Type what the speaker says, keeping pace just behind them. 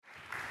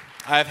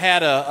I've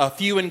had a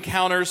few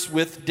encounters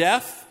with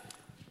death.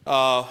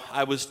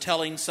 I was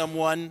telling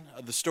someone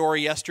the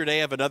story yesterday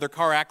of another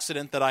car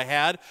accident that I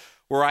had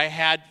where I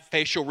had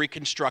facial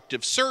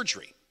reconstructive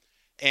surgery.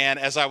 And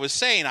as I was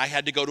saying, I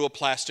had to go to a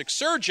plastic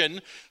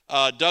surgeon.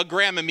 Doug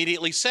Graham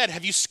immediately said,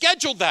 "Have you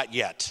scheduled that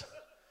yet?"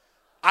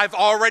 I've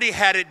already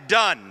had it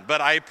done, but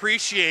I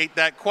appreciate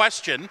that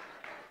question.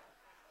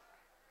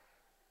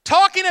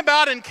 Talking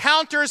about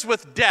encounters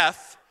with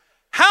death,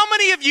 how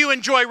many of you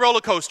enjoy roller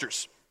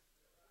coasters?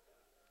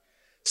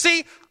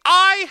 See,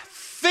 I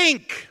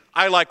think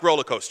I like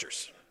roller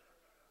coasters.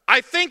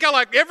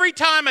 Every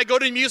time I go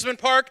to an amusement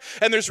park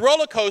and there's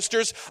roller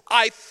coasters,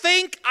 I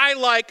think I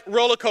like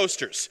roller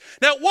coasters.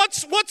 Now,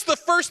 what's the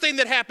first thing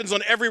that happens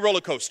on every roller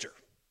coaster?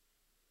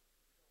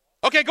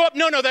 Okay, go up.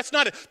 No, that's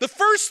not it. The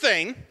first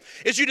thing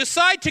is you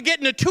decide to get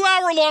in a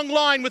 2-hour-long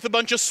line with a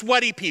bunch of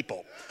sweaty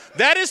people.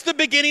 That is the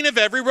beginning of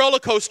every roller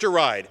coaster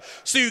ride.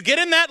 So you get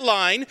in that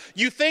line,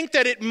 you think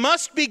that it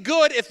must be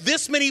good if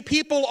this many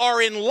people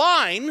are in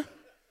line.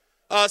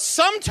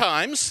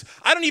 Sometimes,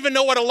 I don't even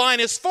know what a line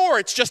is for.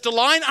 It's just a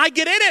line, I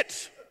get in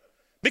it.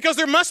 Because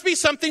there must be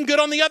something good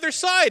on the other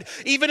side.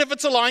 Even if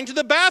it's a line to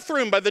the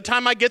bathroom, by the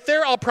time I get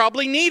there, I'll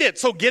probably need it.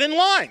 So get in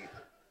line.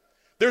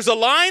 There's a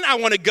line, I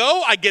want to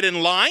go, I get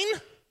in line.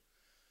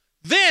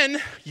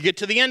 Then, you get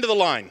to the end of the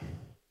line.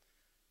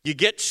 You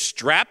get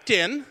strapped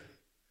in.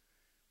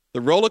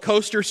 The roller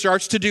coaster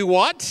starts to do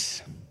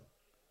what?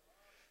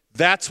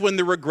 That's when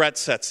the regret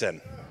sets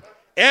in.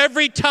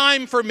 Every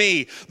time for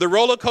me, the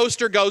roller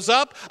coaster goes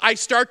up, I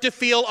start to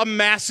feel a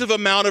massive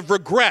amount of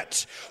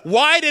regret.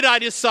 Why did I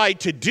decide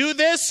to do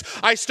this?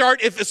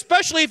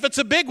 Especially if it's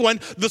a big one,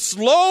 the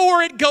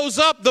slower it goes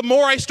up, the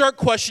more I start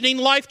questioning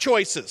life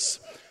choices.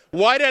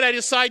 Why did I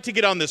decide to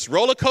get on this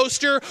roller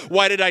coaster?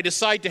 Why did I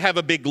decide to have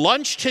a big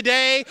lunch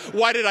today?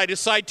 Why did I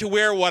decide to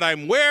wear what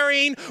I'm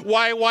wearing?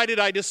 Why did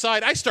I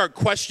decide? I start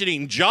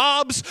questioning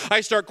jobs.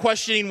 I start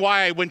questioning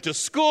why I went to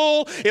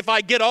school. If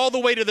I get all the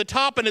way to the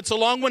top and it's a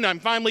long one, I'm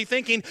finally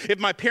thinking if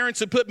my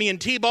parents had put me in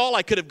T-ball,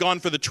 I could have gone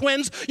for the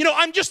Twins.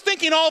 I'm just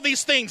thinking all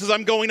these things as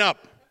I'm going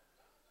up.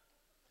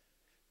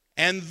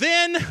 And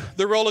then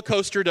the roller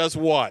coaster does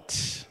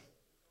what?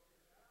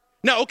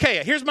 Now,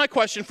 okay, here's my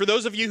question for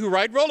those of you who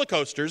ride roller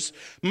coasters.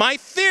 My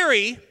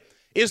theory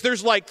is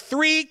there's like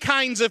 3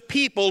 kinds of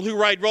people who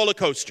ride roller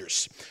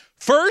coasters.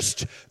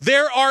 First,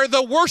 there are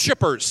the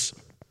worshipers.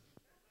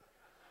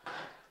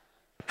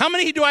 How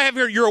many do I have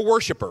here? You're a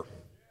worshiper.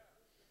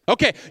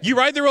 Okay, you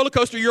ride the roller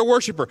coaster, you're a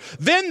worshiper.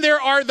 Then there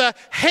are the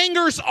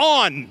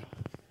hangers-on.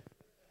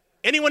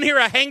 Anyone here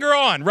a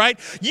hanger-on, right?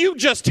 You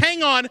just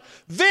hang on.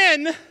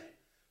 Then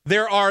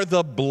there are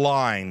the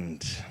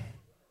blind.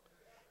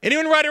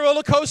 Anyone ride a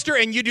roller coaster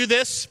and you do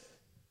this?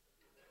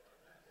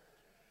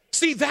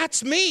 See,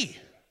 that's me.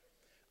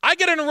 I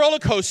get on a roller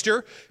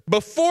coaster.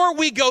 Before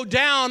we go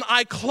down,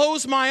 I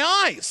close my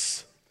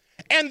eyes.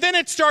 And then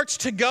it starts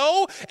to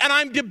go, and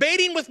I'm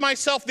debating with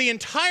myself the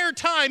entire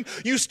time.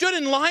 You stood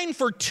in line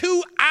for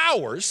 2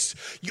 hours.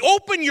 You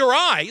open your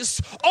eyes.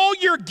 All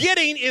you're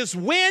getting is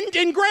wind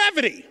and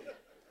gravity.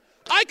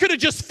 I could have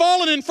just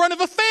fallen in front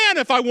of a fan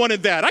if I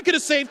wanted that. I could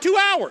have saved 2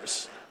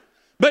 hours.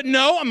 But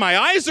no, my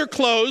eyes are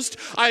closed.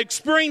 I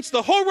experienced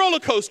the whole roller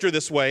coaster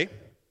this way.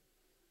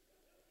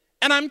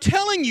 And I'm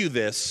telling you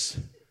this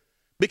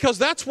because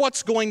that's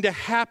what's going to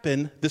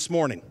happen this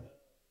morning.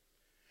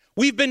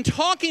 We've been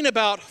talking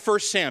about 1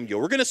 Samuel.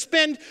 We're going to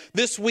spend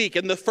this week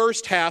in the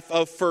first half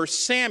of 1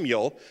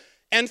 Samuel.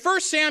 And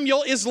 1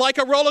 Samuel is like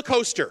a roller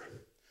coaster.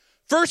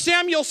 1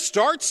 Samuel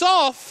starts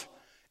off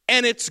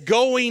and it's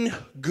going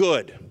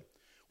good.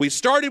 We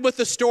started with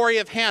the story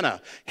of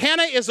Hannah.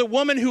 Hannah is a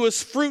woman who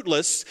is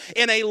fruitless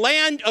in a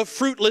land of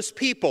fruitless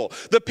people.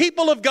 The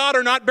people of God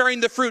are not bearing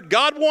the fruit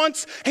God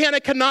wants. Hannah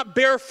cannot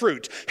bear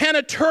fruit.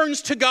 Hannah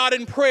turns to God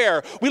in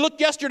prayer. We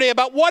looked yesterday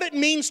about what it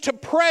means to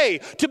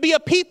pray, to be a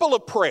people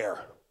of prayer.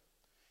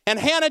 And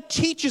Hannah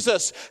teaches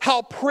us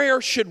how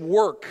prayer should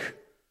work.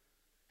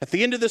 At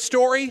the end of the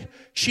story,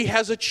 she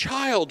has a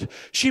child.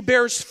 She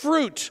bears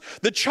fruit.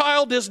 The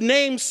child is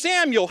named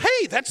Samuel.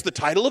 Hey, that's the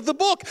title of the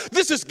book.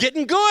 This is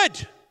getting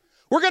good.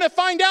 We're going to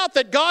find out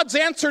that God's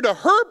answer to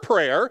her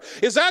prayer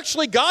is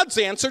actually God's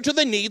answer to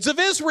the needs of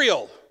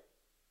Israel.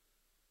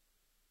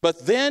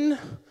 But then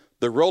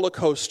the roller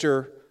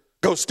coaster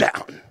goes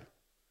down.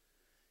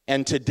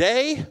 And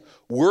today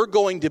we're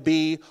going to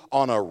be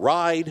on a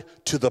ride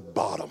to the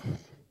bottom.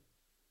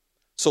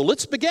 So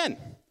let's begin.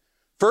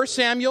 1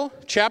 Samuel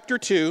chapter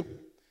 2,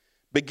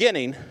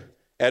 beginning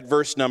at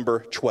verse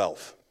number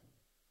 12.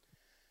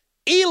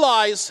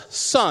 Eli's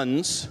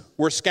sons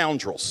were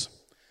scoundrels.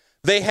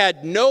 They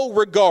had no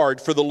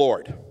regard for the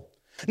Lord.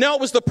 Now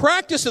it was the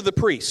practice of the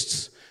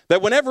priests that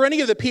whenever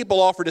any of the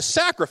people offered a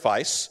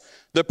sacrifice,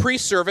 the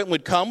priest servant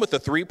would come with a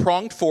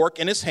 3-pronged fork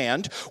in his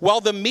hand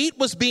while the meat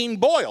was being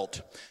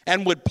boiled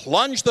and would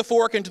plunge the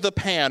fork into the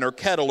pan or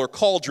kettle or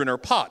cauldron or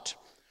pot.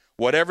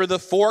 Whatever the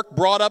fork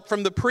brought up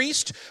from the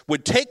priest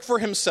would take for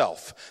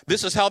himself.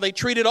 This is how they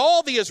treated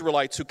all the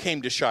Israelites who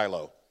came to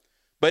Shiloh.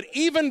 But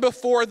even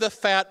before the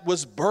fat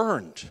was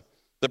burned,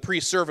 The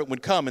priest's servant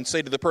would come and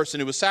say to the person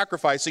who was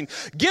sacrificing,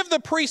 "Give the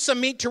priest some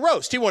meat to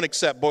roast. He won't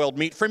accept boiled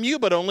meat from you,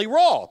 but only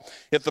raw."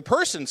 If the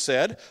person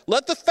said,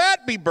 "Let the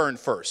fat be burned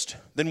first,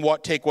 then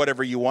take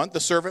whatever you want," the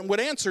servant would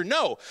answer,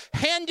 "No,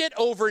 hand it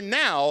over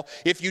now.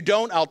 If you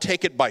don't, I'll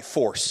take it by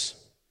force."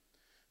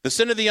 The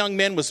sin of the young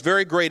men was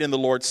very great in the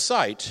Lord's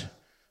sight,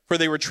 for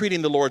they were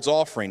treating the Lord's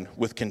offering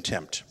with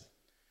contempt.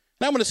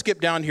 Now I'm going to skip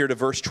down here to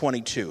verse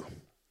 22.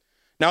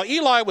 Now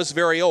Eli was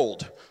very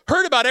old,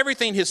 heard about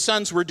everything his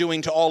sons were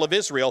doing to all of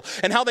Israel,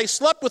 and how they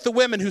slept with the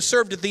women who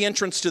served at the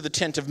entrance to the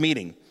tent of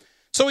meeting.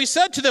 So he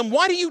said to them,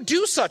 "Why do you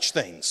do such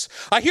things?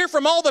 I hear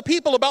from all the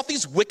people about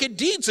these wicked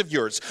deeds of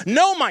yours.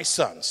 No, my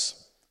sons,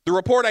 the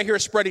report I hear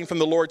spreading from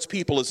the Lord's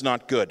people is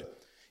not good.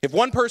 If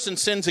one person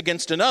sins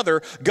against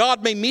another,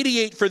 God may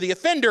mediate for the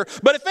offender,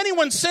 but if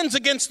anyone sins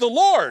against the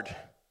Lord,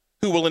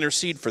 who will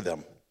intercede for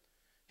them?"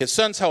 His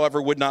sons,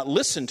 however, would not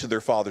listen to their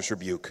father's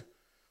rebuke,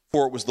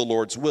 for it was the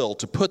Lord's will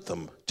to put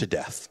them to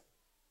death.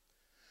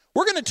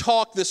 We're going to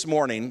talk this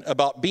morning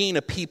about being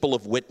a people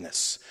of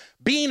witness.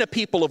 Being a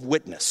people of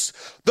witness.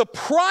 The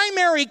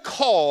primary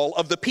call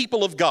of the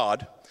people of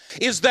God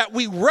is that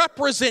we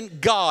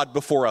represent God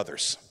before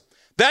others.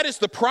 That is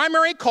the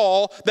primary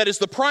call. That is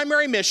the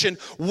primary mission.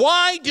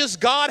 Why does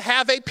God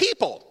have a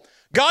people?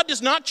 God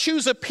does not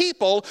choose a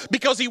people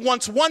because he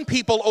wants one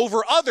people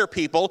over other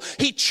people.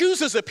 He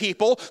chooses a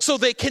people so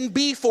they can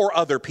be for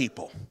other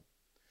people.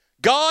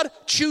 God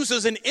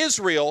chooses an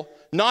Israel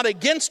not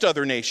against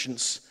other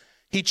nations.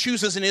 He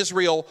chooses an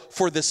Israel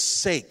for the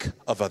sake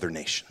of other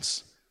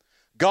nations.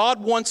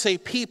 God wants a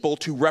people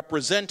to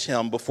represent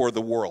him before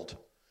the world.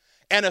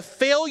 And a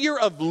failure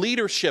of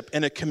leadership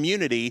in a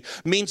community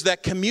means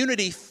that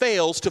community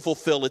fails to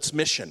fulfill its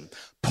mission.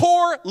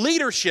 Poor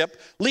leadership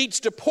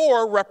leads to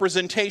poor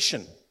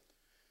representation.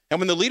 And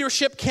when the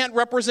leadership can't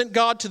represent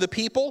God to the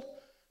people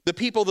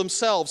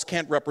themselves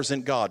can't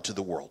represent God to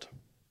the world.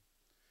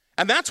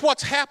 And that's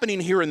what's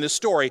happening here in this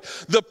story.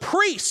 The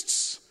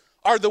priests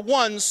are the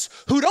ones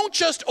who don't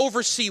just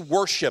oversee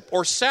worship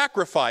or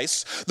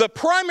sacrifice. The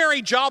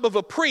primary job of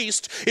a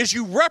priest is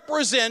you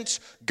represent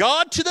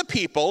God to the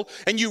people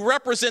and you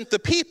represent the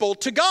people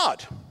to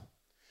God.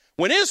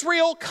 When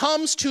Israel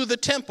comes to the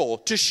temple,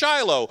 to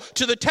Shiloh,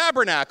 to the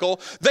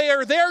tabernacle, they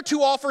are there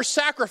to offer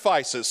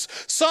sacrifices.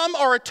 Some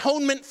are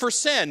atonement for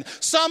sin.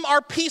 Some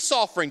are peace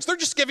offerings. They're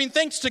just giving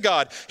thanks to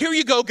God. Here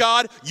you go,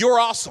 God, you're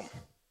awesome.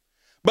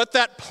 But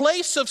that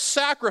place of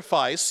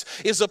sacrifice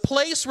is a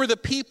place where the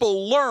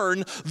people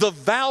learn the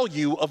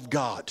value of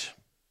God.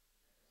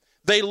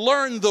 They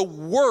learn the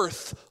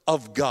worth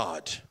of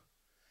God.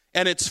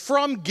 And it's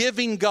from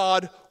giving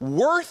God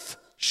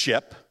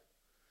worship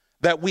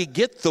that we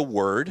get the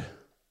word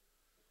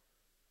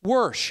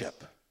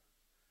worship.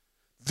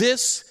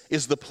 This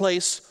is the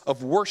place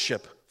of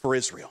worship for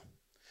Israel.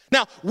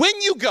 Now, when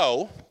you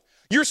go,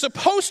 you're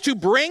supposed to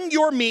bring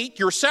your meat,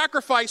 your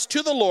sacrifice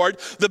to the Lord,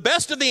 the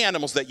best of the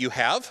animals that you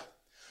have.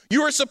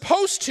 You are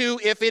supposed to,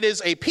 if it is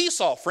a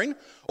peace offering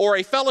or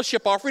a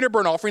fellowship offering or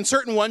burnt offering,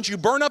 certain ones you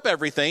burn up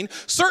everything,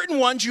 certain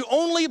ones you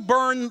only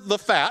burn the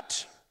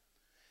fat,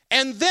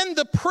 and then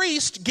the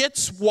priest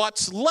gets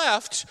what's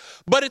left,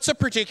 but it's a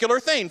particular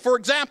thing. For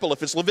example,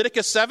 if it's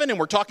Leviticus 7 and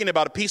we're talking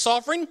about a peace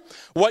offering,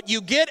 what you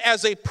get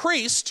as a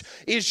priest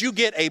is you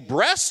get a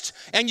breast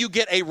and you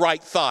get a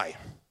right thigh.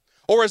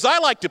 Or as I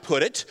like to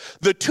put it,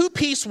 the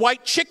 2-piece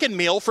white chicken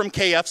meal from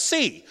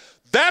KFC.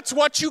 That's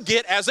what you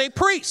get as a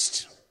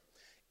priest.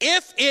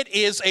 If it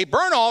is a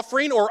burnt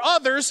offering or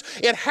others,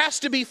 it has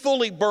to be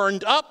fully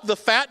burned up, the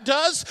fat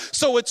does,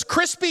 so it's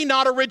crispy,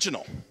 not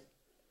original.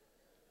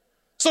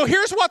 So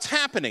here's what's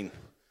happening.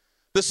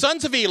 The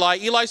sons of Eli,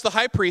 Eli's the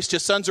high priest,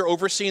 his sons are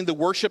overseeing the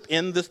worship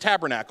in the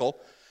tabernacle.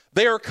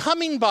 They are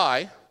coming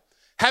by,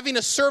 having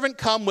a servant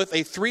come with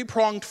a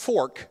 3-pronged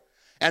fork,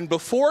 and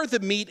before the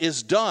meat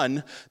is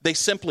done, they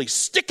simply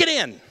stick it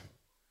in.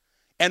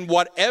 And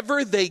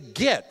whatever they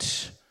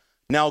get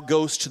now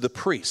goes to the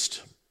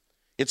priest.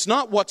 It's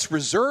not what's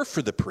reserved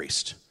for the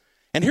priest.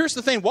 And here's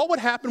the thing, what would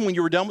happen when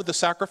you were done with the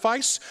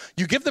sacrifice?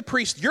 You give the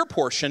priest your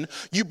portion,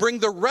 you bring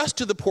the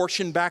rest of the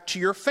portion back to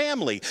your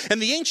family. In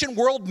the ancient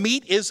world,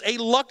 meat is a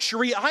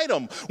luxury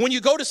item. When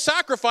you go to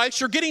sacrifice,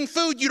 you're getting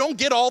food you don't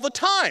get all the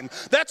time.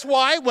 That's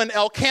why when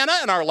Elkanah,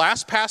 in our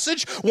last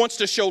passage, wants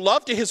to show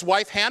love to his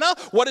wife Hannah,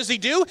 what does he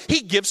do? He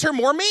gives her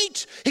more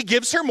meat. He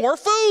gives her more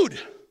food.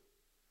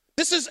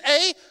 This is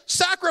a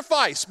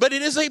sacrifice, but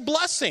it is a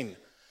blessing.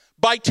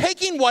 By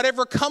taking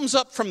whatever comes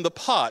up from the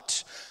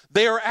pot,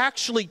 they are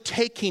actually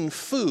taking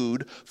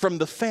food from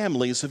the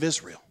families of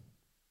Israel.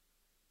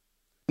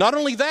 Not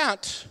only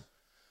that,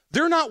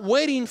 they're not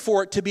waiting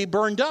for it to be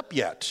burned up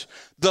yet.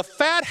 The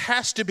fat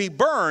has to be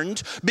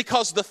burned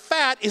because the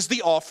fat is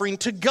the offering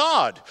to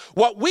God.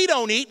 What we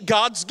don't eat,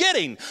 God's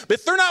getting. But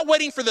if they're not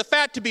waiting for the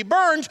fat to be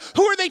burned,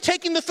 who are they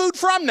taking the food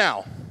from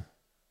now?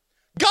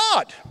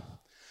 God.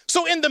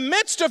 So in the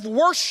midst of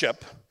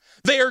worship,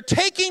 they are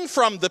taking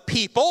from the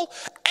people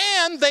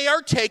and they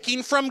are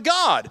taking from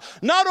God.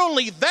 Not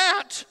only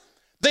that,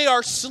 they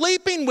are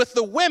sleeping with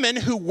the women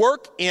who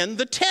work in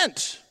the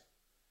tent.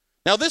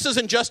 Now, this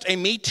isn't just a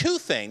Me Too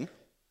thing,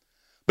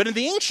 but in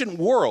the ancient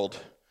world,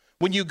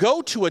 when you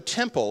go to a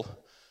temple,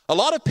 a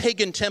lot of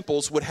pagan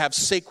temples would have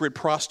sacred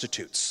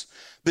prostitutes.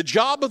 The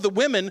job of the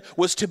women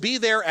was to be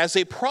there as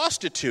a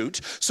prostitute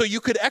so you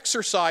could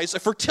exercise a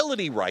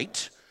fertility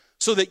right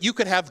so that you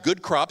could have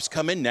good crops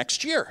come in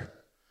next year.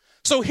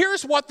 So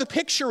here's what the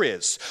picture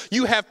is.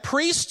 You have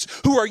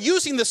priests who are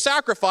using the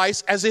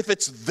sacrifice as if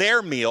it's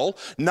their meal,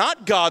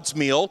 not God's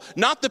meal,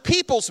 not the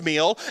people's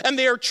meal, and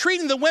they are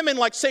treating the women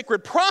like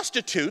sacred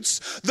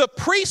prostitutes. The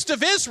priests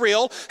of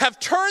Israel have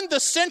turned the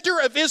center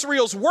of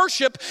Israel's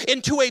worship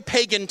into a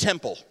pagan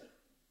temple.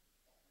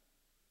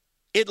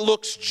 It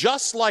looks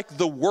just like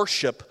the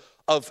worship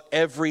of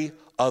every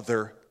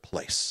other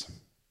place.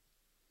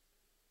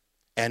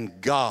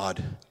 And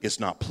God is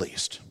not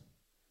pleased.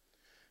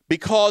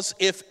 Because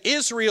if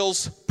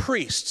Israel's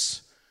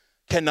priests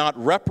cannot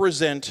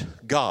represent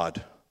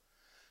God,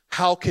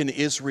 how can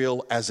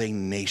Israel as a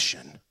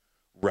nation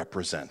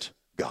represent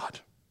God?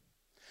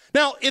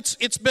 Now, it's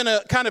been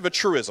a kind of a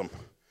truism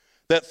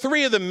that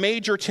three of the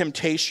major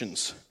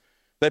temptations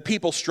that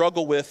people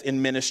struggle with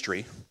in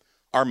ministry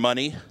are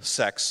money,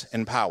 sex,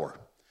 and power.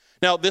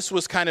 Now, this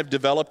was kind of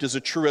developed as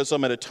a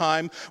truism at a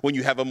time when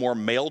you have a more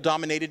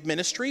male-dominated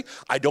ministry.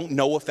 I don't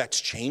know if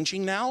that's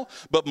changing now,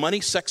 but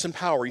money, sex, and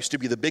power used to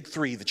be the big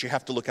three that you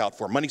have to look out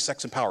for. Money,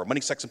 sex, and power,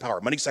 money, sex, and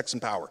power, money, sex,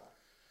 and power.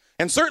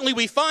 And certainly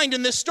we find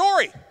in this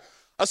story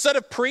a set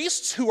of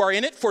priests who are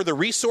in it for the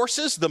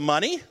resources, the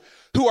money,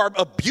 who are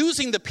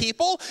abusing the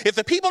people. If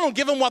the people don't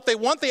give them what they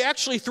want, they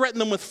actually threaten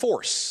them with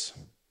force.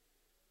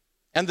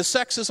 And the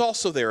sex is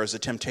also there as a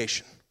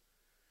temptation.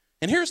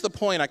 And here's the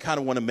point I kind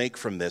of want to make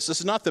from this. This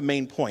is not the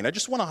main point. I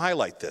just want to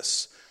highlight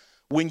this.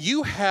 When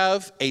you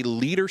have a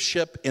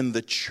leadership in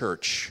the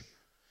church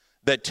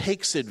that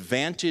takes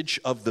advantage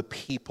of the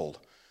people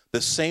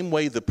the same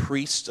way the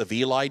priests of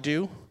Eli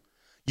do,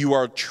 you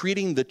are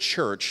treating the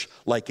church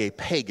like a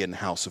pagan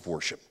house of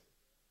worship.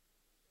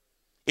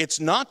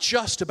 It's not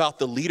just about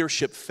the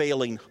leadership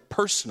failing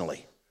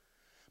personally,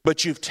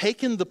 but you've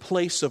taken the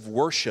place of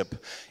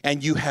worship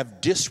and you have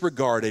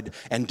disregarded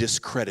and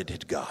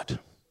discredited God.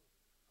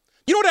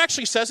 You know what it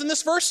actually says in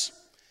this verse?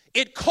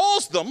 It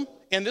calls them,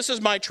 and this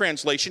is my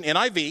translation,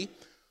 NIV,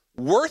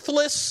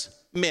 worthless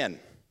men.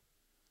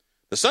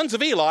 The sons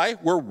of Eli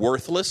were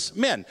worthless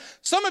men.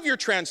 Some of your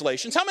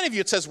translations, how many of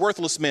you it says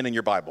worthless men in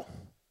your Bible?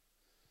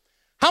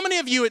 How many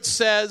of you it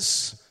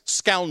says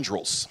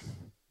scoundrels?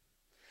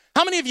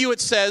 How many of you it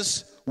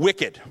says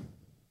wicked?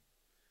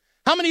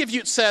 How many of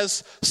you it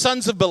says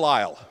sons of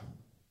Belial?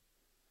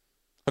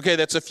 Okay,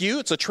 that's a few.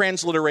 It's a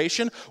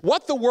transliteration.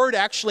 What the word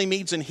actually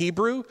means in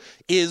Hebrew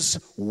is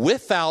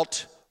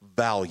without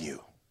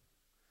value.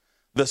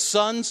 The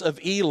sons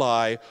of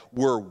Eli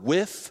were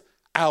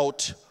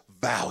without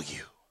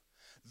value.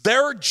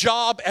 Their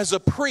job as a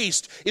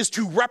priest is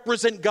to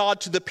represent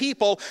God to the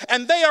people,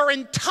 and they are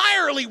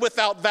entirely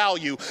without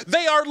value.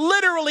 They are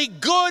literally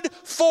good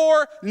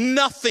for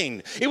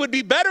nothing. It would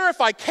be better if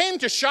I came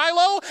to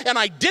Shiloh and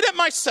I did it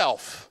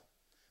myself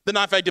than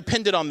if I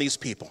depended on these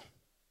people.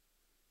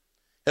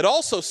 It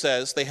also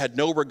says they had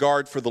no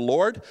regard for the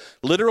Lord.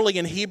 Literally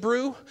in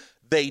Hebrew,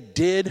 they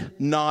did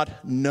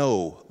not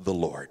know the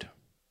Lord.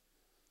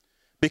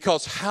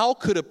 Because how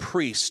could a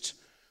priest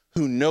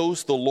who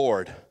knows the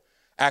Lord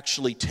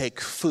actually take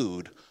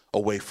food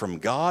away from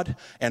God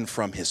and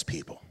from his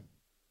people?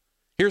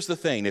 Here's the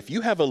thing. If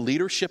you have a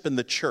leadership in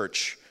the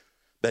church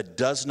that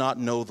does not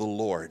know the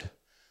Lord,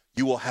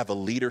 you will have a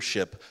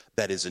leadership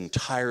that is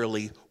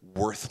entirely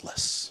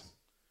worthless,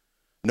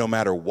 no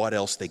matter what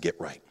else they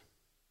get right.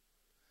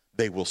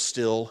 They will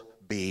still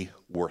be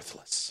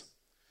worthless.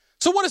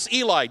 So what does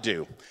Eli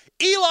do?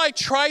 Eli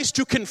tries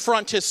to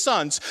confront his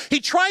sons.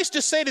 He tries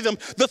to say to them,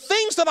 the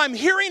things that I'm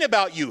hearing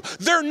about you,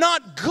 they're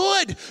not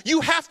good.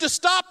 You have to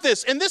stop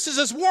this. And this is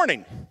his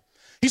warning.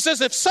 He says,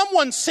 if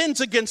someone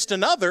sins against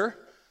another,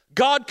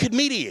 God could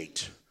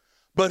mediate.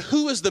 But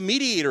who is the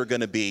mediator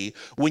going to be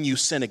when you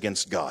sin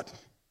against God?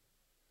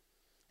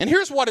 And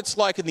here's what it's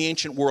like in the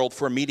ancient world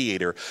for a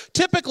mediator.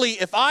 Typically,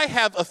 if I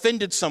have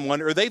offended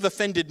someone or they've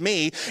offended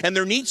me and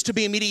there needs to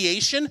be a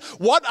mediation,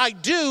 what I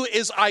do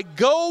is I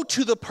go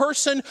to the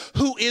person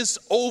who is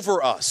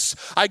over us.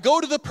 I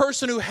go to the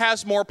person who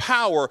has more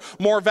power,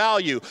 more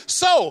value.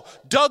 So,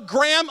 Doug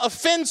Graham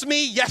offends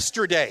me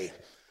yesterday,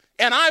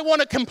 and I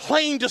want to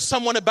complain to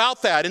someone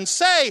about that and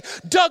say,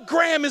 Doug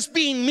Graham is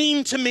being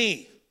mean to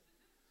me.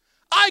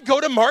 I go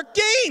to Mark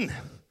Dean.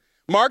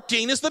 Mark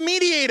Dean is the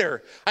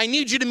mediator. I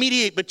need you to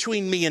mediate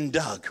between me and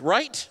Doug,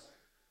 right?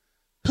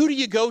 Who do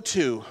you go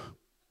to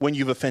when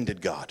you've offended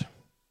God?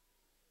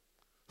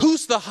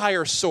 Who's the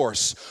higher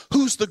source?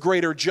 Who's the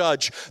greater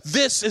judge?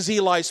 This is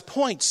Eli's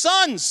point.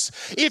 Sons,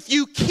 if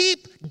you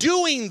keep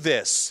doing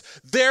this,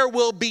 there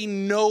will be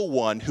no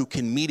one who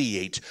can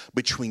mediate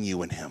between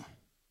you and him.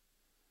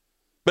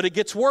 But it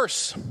gets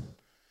worse.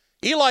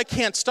 Eli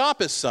can't stop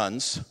his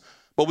sons,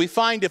 but we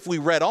find if we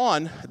read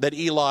on that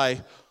Eli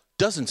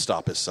doesn't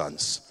stop his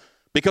sons.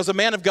 Because a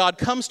man of God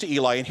comes to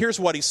Eli, and here's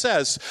what he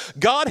says.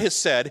 God has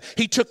said,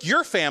 he took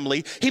your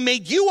family, he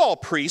made you all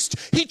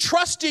priests, he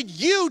trusted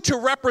you to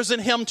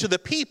represent him to the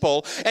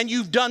people, and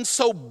you've done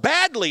so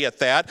badly at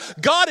that.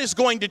 God is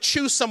going to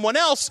choose someone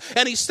else,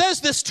 and he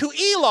says this to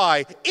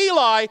Eli.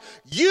 Eli,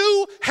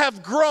 you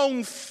have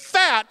grown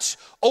fat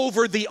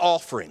over the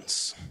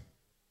offerings.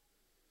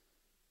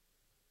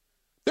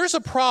 There's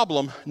a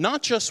problem,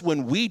 not just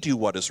when we do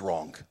what is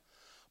wrong,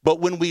 but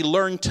when we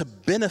learn to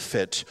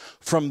benefit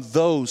from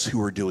those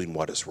who are doing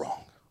what is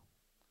wrong.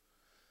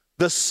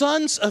 The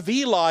sons of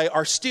Eli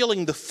are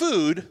stealing the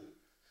food.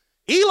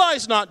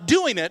 Eli's not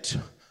doing it,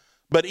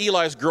 but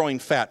Eli's growing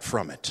fat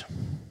from it.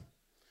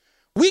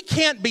 We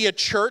can't be a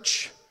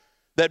church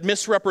that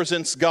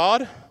misrepresents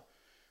God,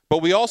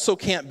 but we also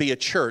can't be a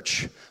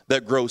church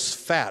that grows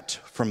fat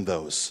from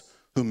those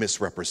who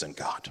misrepresent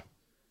God.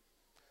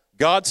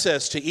 God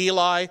says to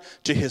Eli,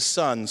 to his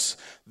sons,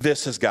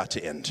 this has got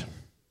to end.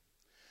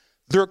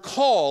 Their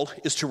call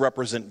is to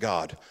represent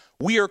God.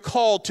 We are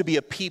called to be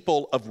a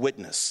people of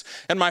witness.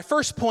 And my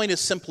first point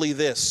is simply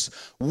this.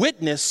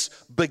 Witness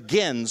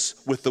begins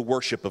with the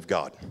worship of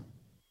God.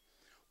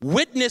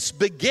 Witness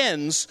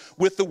begins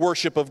with the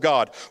worship of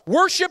God.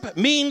 Worship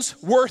means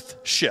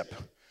worthship.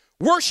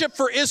 Worship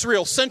for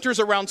Israel centers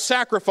around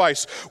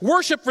sacrifice.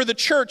 Worship for the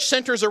church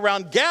centers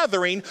around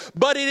gathering,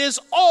 but it is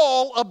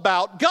all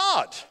about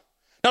God.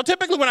 Now,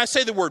 typically when I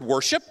say the word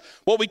worship,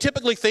 what we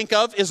typically think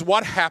of is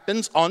what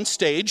happens on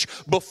stage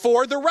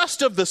before the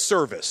rest of the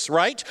service,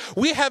 right?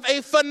 We have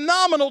a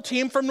phenomenal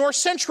team from North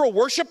Central,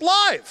 Worship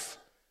Live.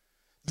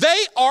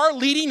 They are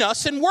leading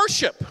us in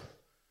worship.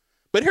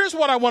 But here's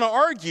what I want to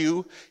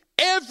argue.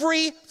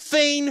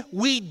 Everything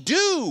we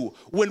do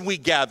when we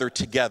gather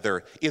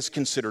together is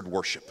considered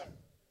worship.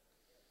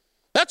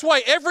 That's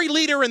why every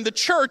leader in the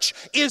church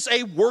is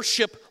a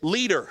worship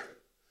leader.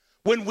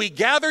 When we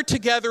gather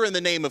together in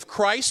the name of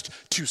Christ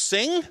to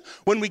sing,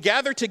 when we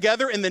gather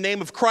together in the name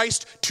of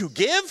Christ to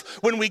give,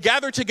 when we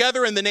gather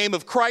together in the name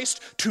of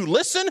Christ to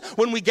listen,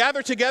 when we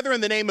gather together in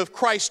the name of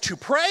Christ to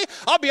pray,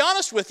 I'll be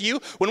honest with you,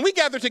 when we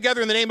gather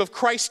together in the name of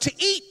Christ to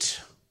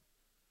eat,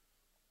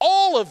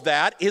 all of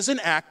that is an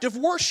act of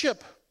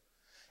worship.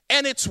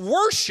 And it's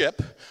worship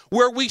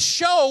where we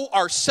show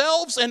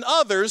ourselves and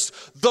others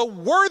the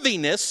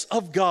worthiness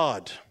of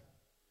God.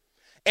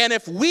 And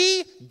if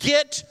we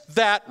get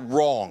that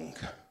wrong,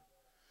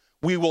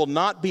 we will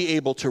not be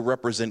able to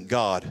represent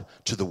God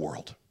to the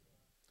world.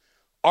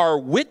 Our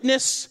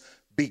witness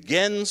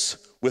begins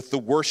with the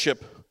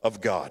worship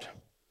of God.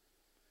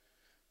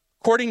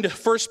 According to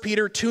 1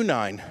 Peter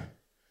 2:9,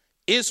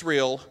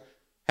 Israel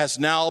has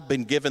now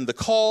been given, the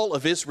call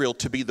of Israel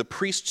to be the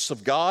priests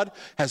of God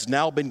has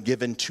now been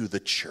given to the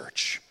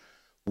church.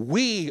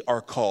 We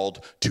are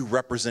called to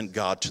represent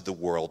God to the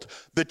world.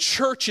 The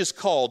church is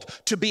called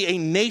to be a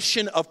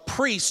nation of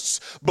priests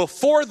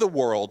before the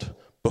world,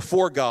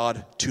 before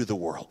God, to the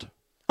world.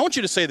 I want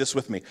you to say this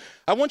with me.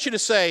 I want you to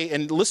say,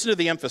 and listen to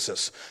the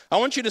emphasis. I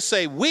want you to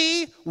say,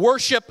 we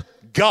worship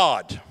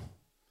God.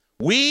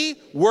 We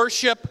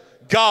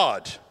worship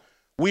God.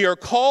 We are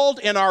called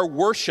in our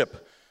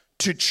worship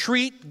to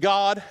treat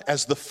God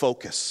as the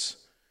focus.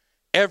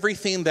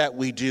 Everything that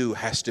we do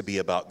has to be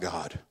about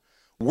God.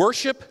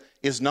 Worship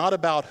is not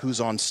about who's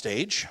on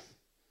stage.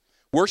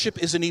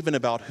 Worship isn't even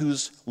about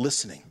who's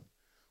listening.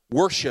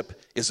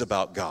 Worship is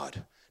about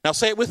God. Now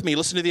say it with me.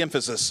 Listen to the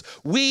emphasis.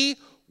 We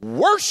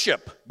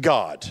worship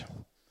God.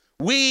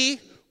 We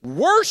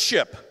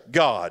worship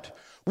God.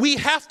 We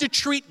have to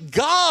treat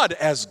God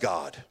as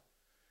God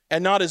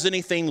and not as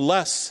anything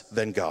less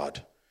than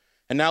God.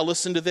 And now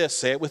listen to this.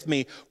 Say it with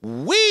me.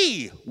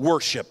 We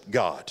worship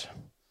God.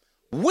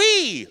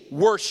 We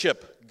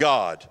worship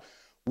God.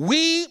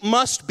 We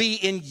must be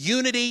in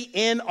unity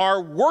in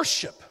our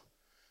worship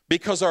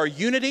because our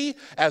unity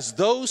as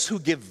those who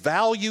give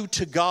value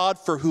to God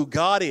for who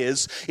God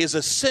is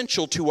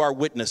essential to our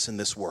witness in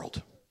this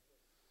world.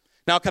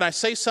 Now, can I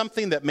say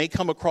something that may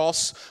come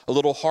across a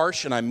little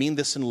harsh, and I mean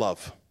this in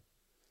love.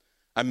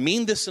 I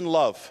mean this in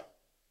love.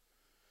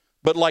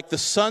 But like the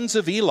sons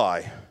of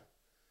Eli,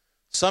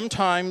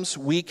 sometimes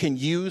we can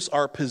use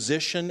our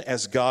position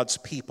as God's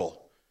people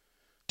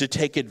to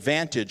take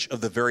advantage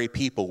of the very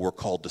people we're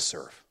called to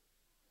serve.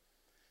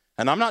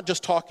 And I'm not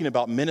just talking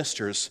about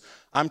ministers,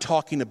 I'm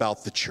talking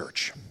about the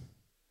church.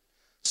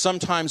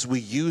 Sometimes we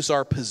use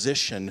our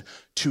position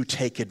to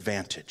take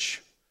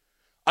advantage.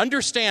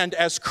 Understand,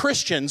 as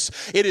Christians,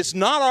 it is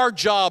not our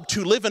job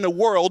to live in a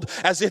world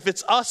as if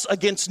it's us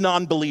against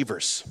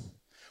non-believers.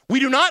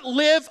 We do not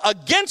live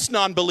against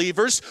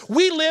non-believers,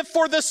 we live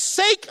for the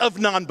sake of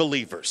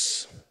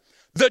non-believers.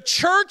 The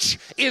church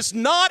is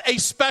not a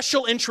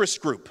special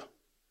interest group.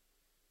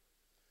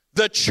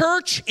 The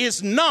church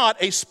is not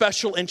a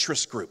special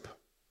interest group.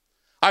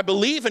 I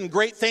believe in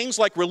great things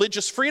like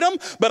religious freedom,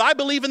 but I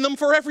believe in them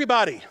for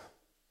everybody.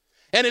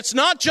 And it's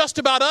not just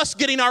about us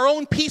getting our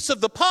own piece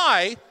of the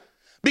pie,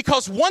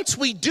 because once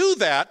we do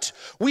that,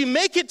 we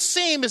make it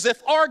seem as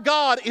if our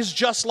God is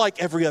just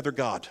like every other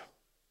God.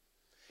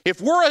 If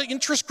we're an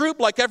interest group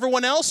like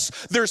everyone else,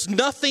 there's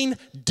nothing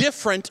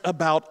different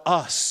about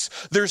us.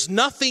 There's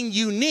nothing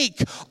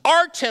unique.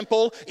 Our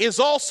temple is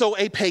also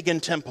a pagan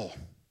temple.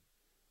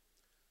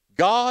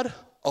 God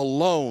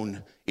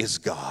alone is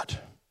God.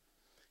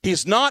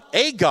 He's not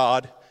a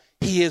God,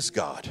 he is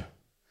God.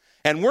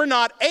 And we're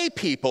not a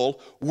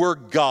people, we're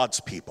God's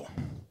people.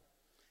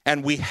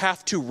 And we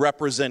have to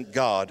represent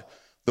God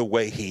the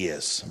way he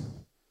is.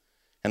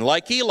 And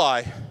like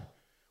Eli,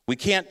 we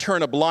can't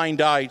turn a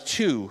blind eye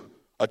to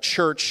a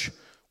church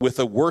with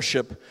a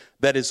worship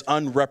that is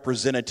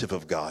unrepresentative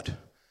of God,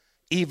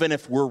 even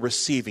if we're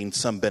receiving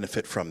some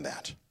benefit from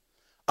that.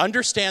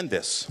 Understand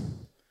this.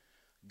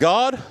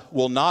 God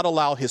will not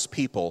allow his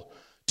people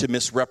to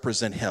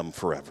misrepresent him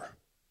forever.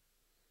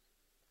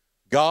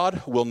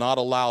 God will not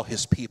allow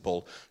his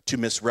people to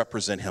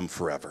misrepresent him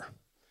forever.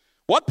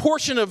 What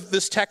portion of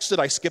this text did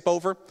I skip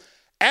over?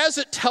 As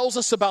it tells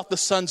us about the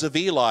sons of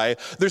Eli,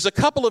 there's a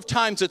couple of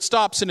times it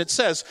stops and it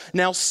says,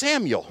 now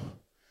Samuel,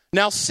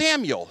 now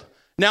Samuel,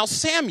 now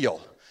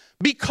Samuel.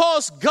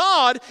 Because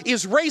God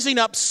is raising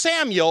up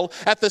Samuel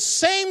at the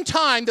same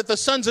time that the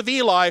sons of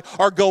Eli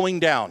are going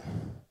down.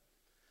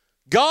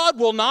 God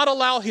will not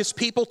allow his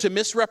people to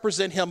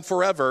misrepresent him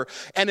forever.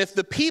 And if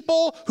the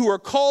people who are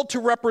called to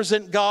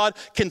represent God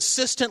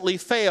consistently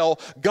fail,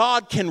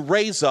 God can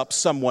raise up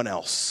someone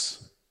else.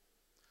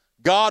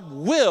 God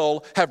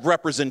will have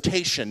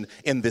representation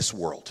in this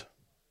world.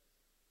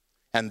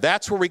 And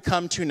that's where we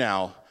come to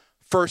now,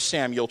 1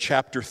 Samuel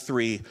chapter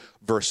 3,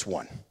 verse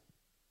 1.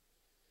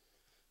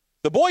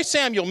 The boy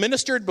Samuel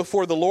ministered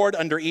before the Lord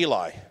under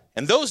Eli.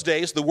 In those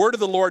days, the word of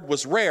the Lord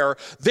was rare.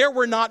 There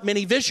were not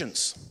many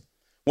visions.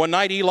 One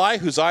night, Eli,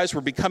 whose eyes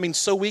were becoming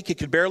so weak he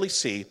could barely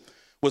see,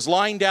 was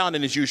lying down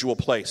in his usual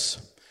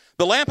place.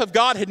 The lamp of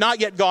God had not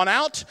yet gone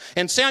out,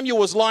 and Samuel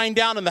was lying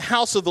down in the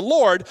house of the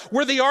Lord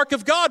where the ark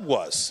of God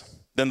was.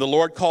 Then the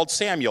Lord called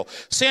Samuel.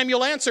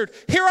 Samuel answered,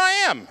 "Here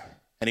I am."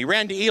 And he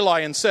ran to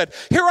Eli and said,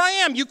 "Here I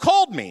am, you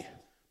called me."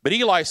 But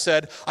Eli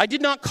said, "I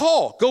did not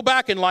call. Go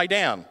back and lie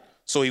down."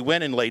 So he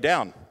went and lay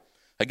down.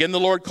 Again the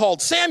Lord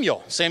called,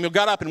 "Samuel." Samuel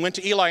got up and went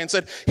to Eli and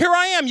said, "Here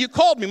I am, you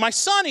called me." "My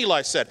son,"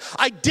 Eli said,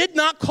 "I did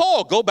not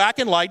call. Go back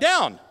and lie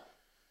down."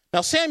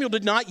 Now Samuel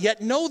did not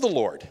yet know the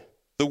Lord.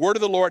 The word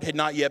of the Lord had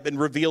not yet been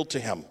revealed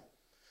to him.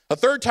 A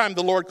third time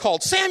the Lord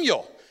called,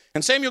 "Samuel."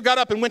 And Samuel got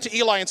up and went to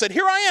Eli and said,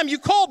 "Here I am, you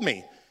called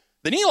me."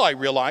 Then Eli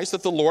realized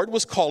that the Lord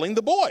was calling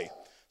the boy.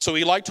 So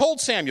Eli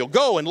told Samuel,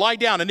 "Go and lie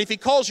down, and if he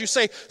calls you,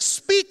 say,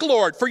 'Speak,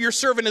 Lord, for your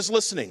servant is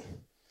listening.'"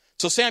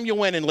 So Samuel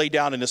went and lay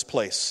down in his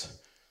place.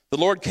 The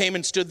Lord came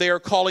and stood there,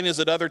 calling as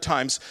at other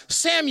times,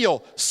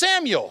 "Samuel,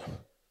 Samuel."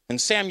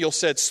 And Samuel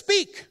said,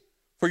 "Speak,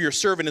 for your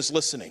servant is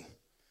listening."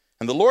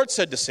 And the Lord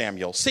said to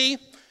Samuel, "See,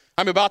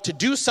 I'm about to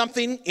do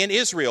something in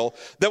Israel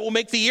that will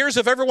make the ears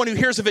of everyone who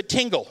hears of it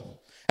tingle.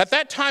 At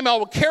that time I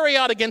will carry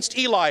out against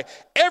Eli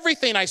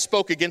everything I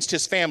spoke against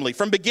his family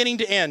from beginning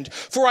to end.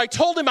 For I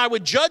told him I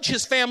would judge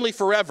his family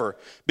forever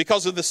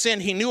because of the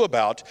sin he knew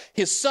about.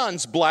 His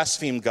sons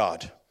blasphemed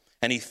God,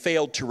 and he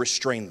failed to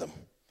restrain them.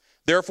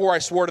 Therefore I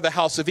swore to the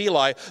house of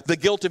Eli, the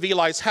guilt of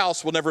Eli's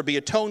house will never be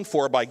atoned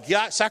for by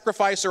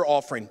sacrifice or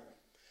offering."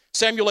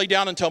 Samuel lay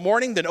down until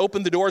morning, then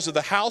opened the doors of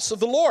the house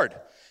of the Lord.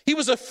 He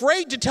was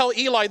afraid to tell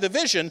Eli the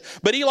vision,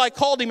 but Eli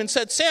called him and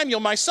said, "Samuel,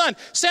 my son."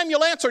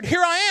 Samuel answered,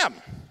 "Here I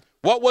am."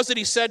 "What was it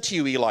he said to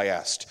you?" Eli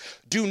asked.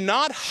 "Do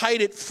not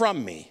hide it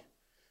from me.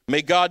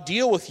 May God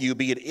deal with you,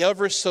 be it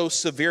ever so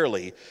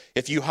severely,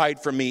 if you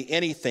hide from me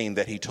anything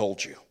that he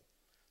told you."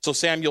 So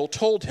Samuel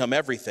told him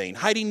everything,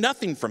 hiding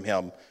nothing from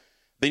him.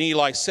 Then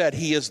Eli said,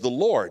 "He is the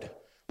Lord.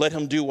 Let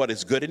him do what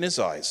is good in his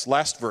eyes."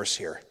 Last verse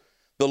here.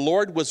 The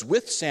Lord was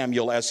with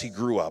Samuel as he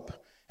grew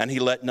up, and he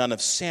let none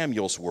of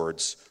Samuel's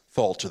words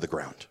fall to the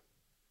ground.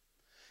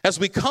 As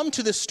we come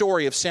to this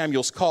story of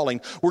Samuel's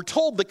calling, we're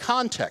told the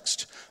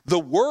context. The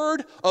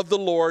word of the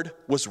Lord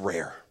was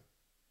rare.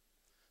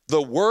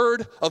 The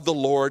word of the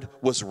Lord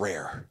was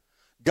rare.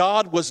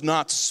 God was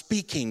not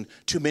speaking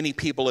to many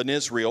people in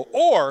Israel,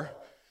 or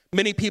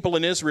many people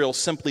in Israel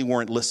simply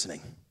weren't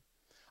listening.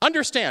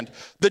 Understand,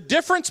 the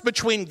difference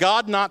between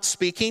God not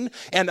speaking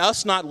and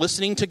us not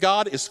listening to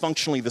God is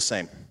functionally the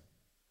same.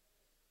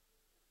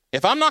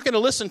 If I'm not going to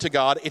listen to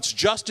God, it's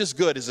just as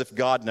good as if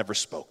God never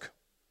spoke.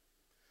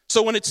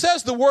 So when it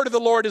says the word of the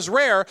Lord is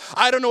rare,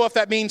 I don't know if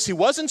that means he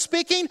wasn't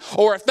speaking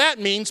or if that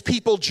means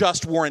people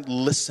just weren't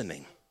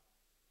listening.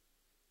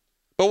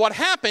 But what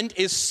happened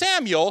is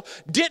Samuel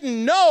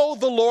didn't know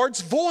the Lord's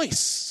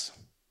voice.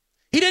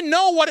 He didn't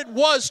know what it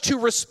was to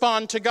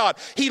respond to God.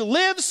 He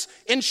lives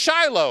in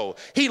Shiloh.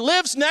 He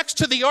lives next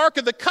to the Ark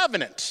of the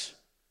Covenant,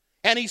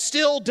 and he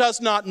still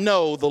does not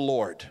know the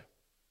Lord.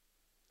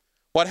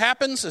 What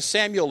happens is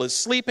Samuel is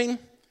sleeping.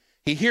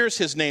 He hears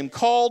his name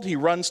called. He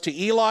runs to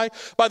Eli.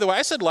 By the way,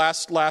 I said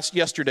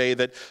yesterday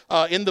that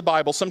in the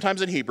Bible,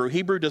 sometimes in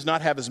Hebrew does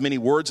not have as many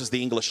words as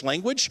the English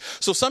language.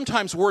 So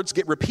sometimes words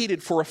get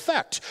repeated for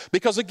effect.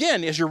 Because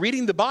again, as you're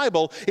reading the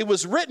Bible, it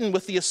was written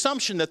with the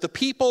assumption that the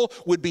people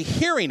would be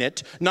hearing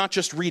it, not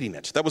just reading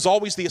it. That was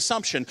always the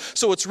assumption.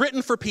 So it's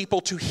written for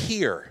people to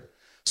hear.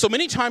 So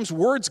many times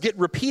words get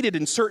repeated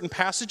in certain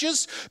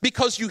passages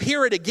because you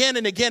hear it again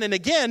and again and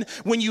again.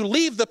 When you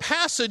leave the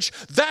passage,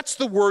 that's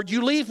the word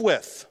you leave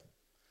with.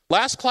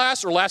 Last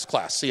class,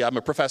 see, I'm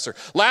a professor.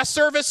 Last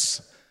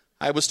service,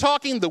 I was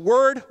talking, the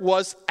word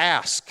was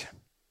ask.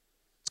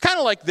 It's kind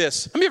of like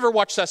this. Have you ever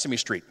watched Sesame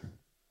Street?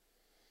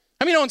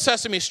 How many know in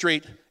Sesame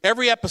Street,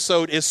 every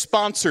episode is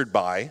sponsored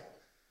by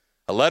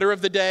a letter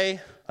of the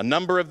day, a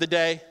number of the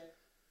day?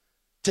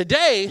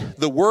 Today,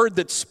 the word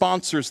that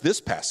sponsors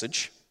this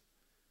passage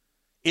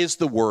is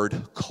the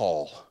word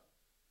call.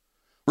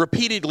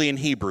 Repeatedly in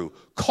Hebrew,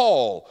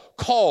 call,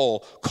 call,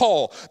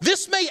 call.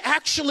 This may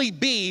actually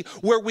be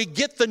where we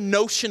get the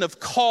notion of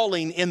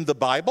calling in the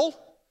Bible.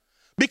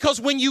 Because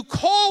when you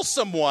call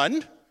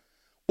someone,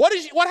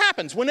 what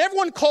happens? When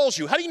everyone calls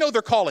you, how do you know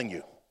they're calling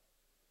you?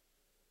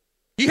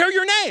 You hear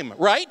your name,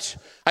 right?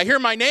 I hear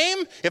my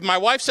name. If my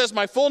wife says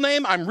my full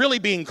name, I'm really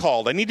being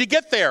called. I need to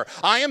get there.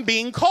 I am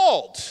being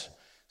called.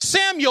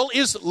 Samuel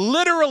is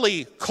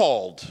literally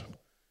called.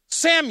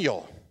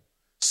 Samuel,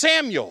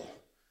 Samuel,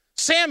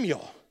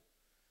 Samuel.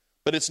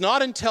 But it's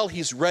not until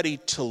he's ready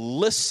to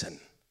listen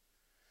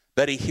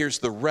that he hears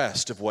the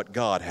rest of what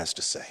God has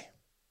to say.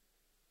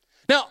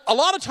 Now, a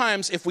lot of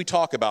times if we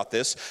talk about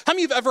this, how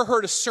many of you have ever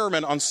heard a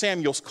sermon on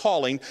Samuel's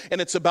calling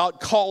and it's about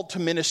called to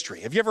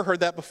ministry? Have you ever heard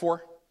that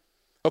before?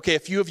 Okay, a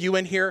few of you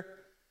in here.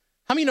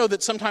 How many know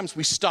that sometimes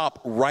we stop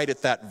right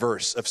at that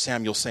verse of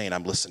Samuel saying,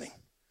 I'm listening?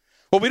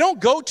 What we don't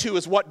go to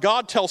is what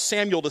God tells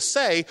Samuel to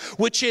say,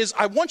 which is,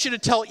 I want you to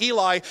tell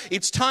Eli,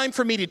 it's time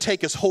for me to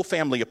take his whole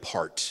family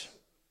apart.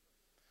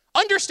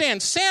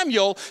 Understand,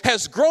 Samuel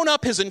has grown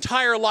up his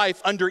entire life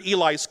under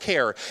Eli's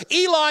care.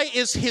 Eli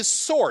is his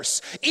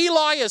source.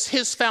 Eli is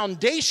his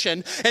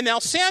foundation. And now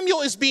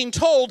Samuel is being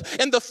told,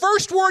 and the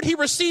first word he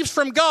receives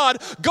from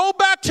God, go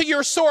back to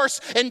your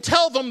source and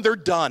tell them they're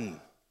done.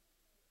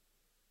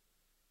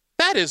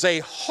 That is a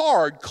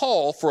hard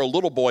call for a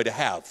little boy to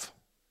have,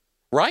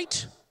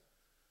 right?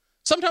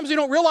 Sometimes we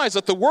don't realize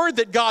that the word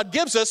that God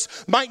gives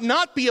us might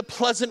not be a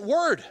pleasant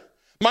word,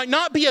 might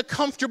not be a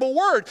comfortable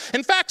word.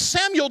 In fact,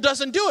 Samuel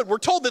doesn't do it. We're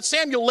told that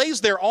Samuel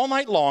lays there all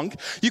night long.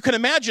 You can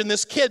imagine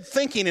this kid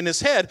thinking in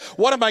his head,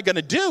 what am I going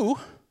to do?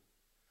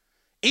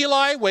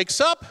 Eli wakes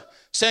up.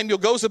 Samuel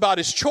goes about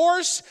his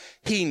chores.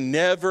 He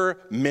never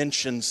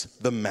mentions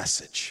the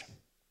message.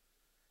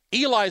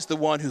 Eli's the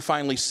one who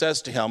finally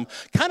says to him,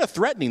 kind of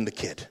threatening the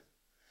kid,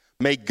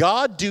 may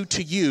God do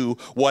to you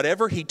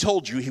whatever he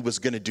told you he was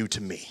going to do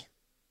to me.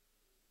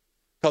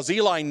 Because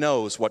Eli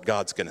knows what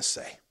God's going to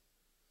say.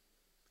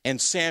 And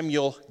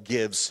Samuel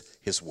gives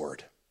his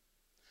word.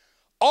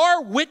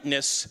 Our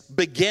witness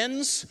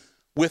begins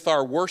with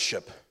our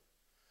worship,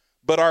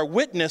 but our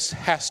witness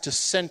has to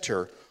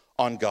center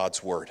on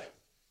God's word.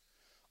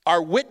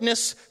 Our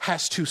witness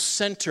has to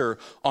center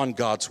on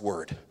God's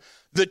word.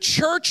 The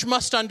church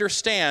must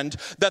understand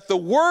that the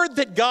word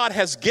that God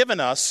has given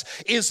us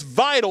is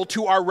vital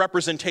to our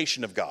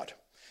representation of God.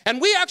 And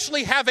we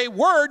actually have a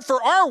word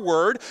for our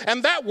word,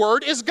 and that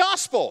word is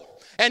gospel.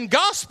 And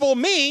gospel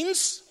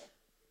means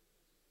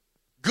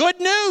good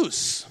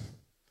news.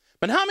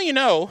 But how many of you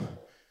know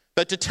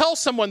that to tell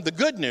someone the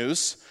good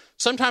news,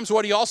 sometimes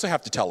what do you also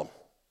have to tell them?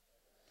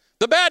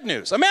 The bad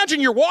news. Imagine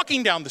you're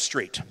walking down the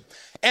street,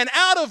 and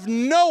out of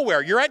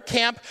nowhere, you're at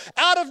camp,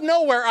 out of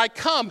nowhere I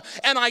come,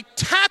 and I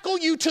tackle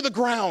you to the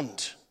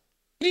ground.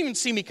 You didn't even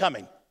see me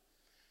coming.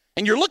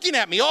 And you're looking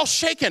at me all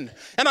shaken.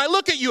 And I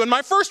look at you, and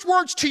my first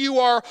words to you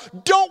are,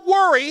 don't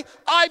worry,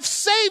 I've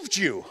saved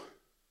you.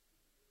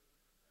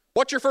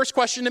 What's your first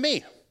question to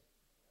me?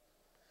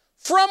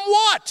 From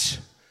what?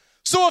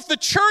 So if the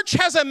church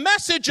has a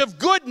message of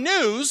good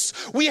news,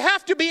 we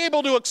have to be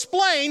able to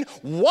explain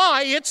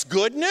why it's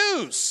good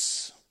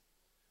news.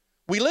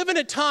 We live in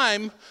a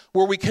time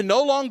where we can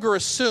no longer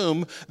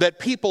assume that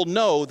people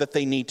know that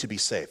they need to be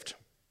saved.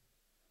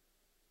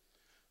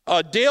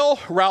 Dale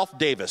Ralph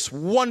Davis,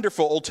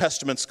 wonderful Old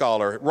Testament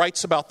scholar,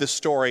 writes about this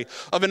story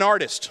of an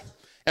artist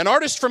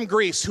from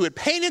Greece who had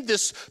painted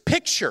this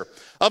picture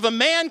of a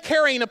man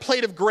carrying a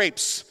plate of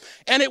grapes.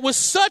 And it was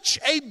such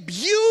a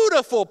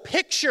beautiful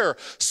picture,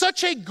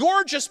 such a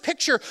gorgeous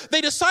picture. They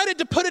decided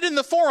to put it in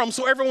the forum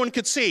so everyone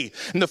could see.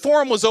 And the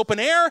forum was open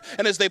air,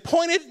 and as they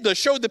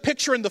showed the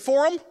picture in the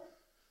forum,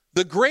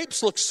 the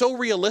grapes looked so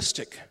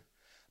realistic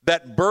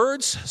that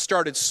birds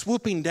started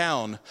swooping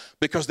down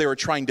because they were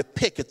trying to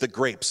pick at the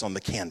grapes on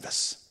the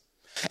canvas.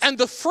 And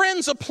the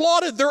friends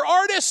applauded their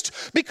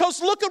artist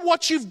because look at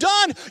what you've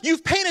done.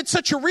 You've painted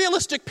such a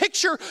realistic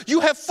picture.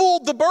 You have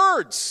fooled the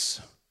birds.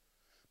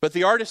 But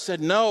the artist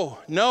said, no,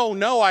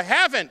 I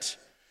haven't.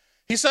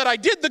 He said, I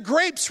did the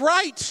grapes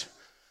right.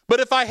 But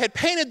if I had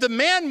painted the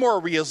man more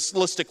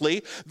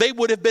realistically, they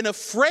would have been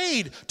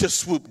afraid to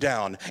swoop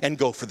down and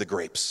go for the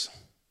grapes.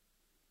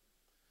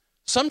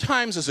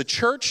 Sometimes as a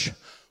church,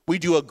 we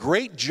do a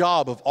great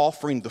job of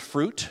offering the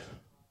fruit,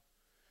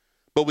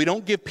 but we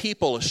don't give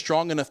people a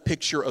strong enough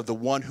picture of the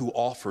one who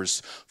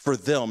offers for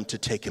them to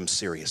take him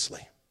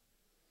seriously.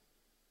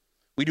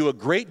 We do a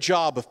great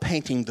job of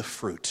painting the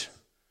fruit,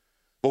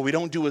 but we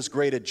don't do as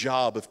great a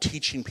job of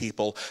teaching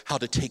people how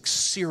to take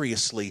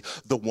seriously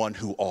the one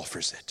who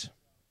offers it.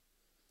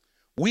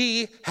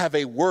 We have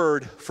a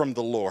word from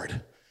the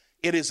Lord.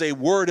 It is a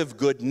word of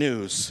good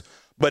news,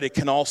 but it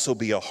can also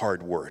be a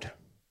hard word.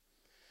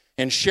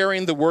 In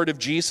sharing the word of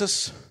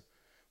Jesus,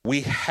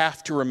 we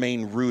have to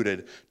remain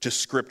rooted to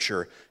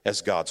Scripture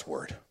as God's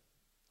word.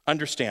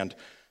 Understand,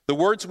 the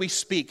words we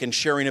speak in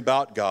sharing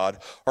about God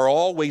are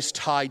always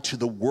tied to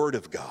the word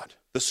of God,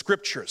 the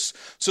Scriptures.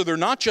 So they're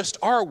not just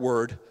our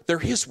word, they're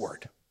his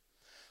word.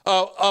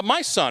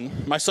 My son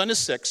is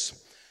 6.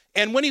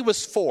 And when he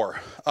was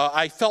 4,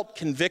 I felt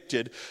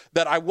convicted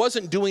that I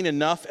wasn't doing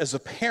enough as a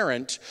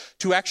parent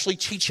to actually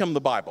teach him the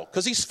Bible.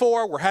 Because he's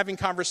 4, we're having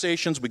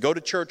conversations, we go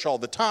to church all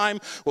the time,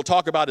 we'll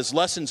talk about his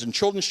lessons in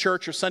children's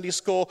church or Sunday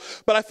school,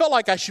 but I felt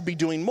like I should be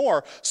doing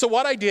more. So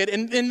what I did,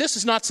 and this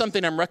is not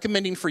something I'm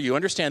recommending for you,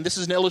 understand this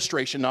is an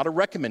illustration, not a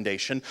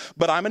recommendation,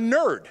 but I'm a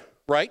nerd,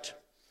 right?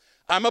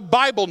 I'm a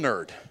Bible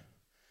nerd.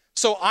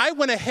 So I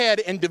went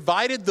ahead and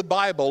divided the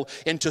Bible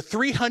into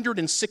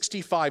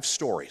 365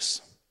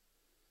 stories.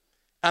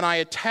 And I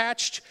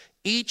attached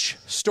each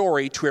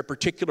story to a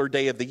particular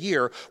day of the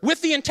year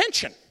with the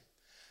intention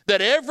that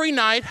every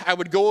night I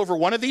would go over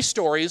one of these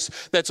stories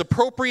that's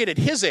appropriate at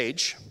his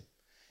age,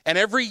 and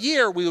every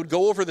year we would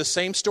go over the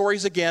same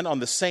stories again on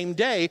the same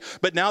day,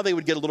 but now they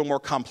would get a little more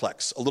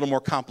complex, a little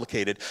more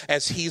complicated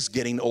as he's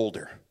getting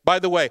older. By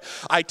the way,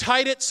 I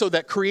tied it so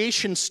that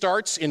creation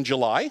starts in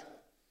July.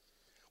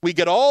 We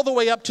get all the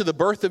way up to the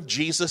birth of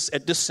Jesus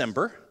at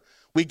December.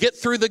 We get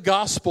through the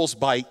Gospels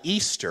by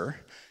Easter.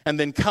 And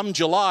then come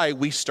July,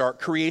 we start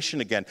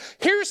creation again.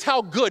 Here's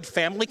how good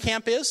family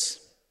camp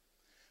is.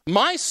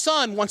 My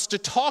son wants to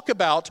talk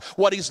about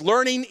what he's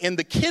learning in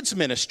the kids'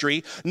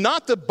 ministry,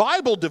 not the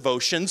Bible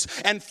devotions,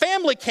 and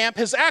family camp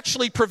has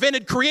actually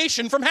prevented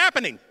creation from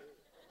happening.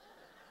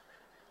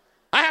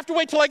 I have to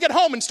wait till I get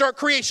home and start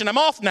creation. I'm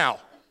off now.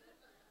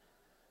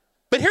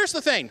 But here's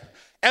the thing.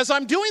 As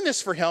I'm doing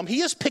this for him, he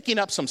is picking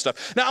up some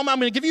stuff. Now, I'm going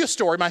to give you a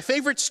story, my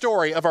favorite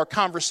story of our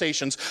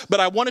conversations, but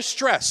I want to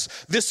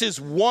stress, this is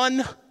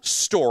one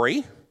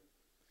story.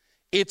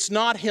 It's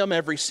not him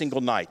every single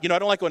night. I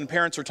don't like when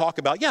parents are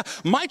talking about,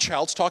 my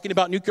child's talking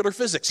about nuclear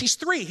physics. He's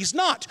 3, he's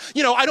not.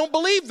 I don't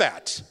believe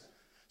that.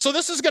 So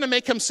this is going to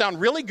make him sound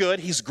really good.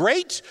 He's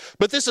great,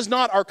 but this is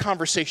not our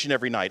conversation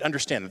every night.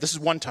 Understand that. This is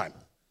one time.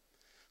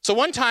 So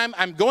one time,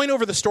 I'm going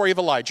over the story of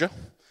Elijah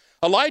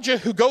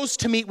who goes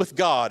to meet with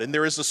God, and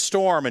there is a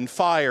storm and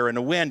fire and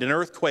a wind and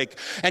earthquake,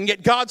 and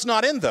yet God's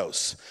not in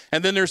those.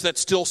 And then there's that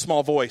still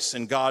small voice,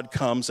 and God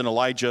comes, and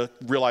Elijah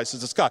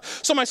realizes it's God.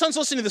 So my son's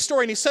listening to the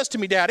story, and he says to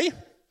me, Daddy,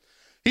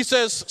 he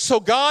says, so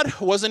God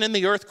wasn't in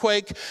the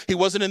earthquake, he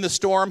wasn't in the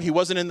storm, he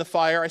wasn't in the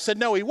fire. I said,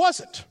 no, he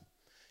wasn't.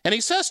 And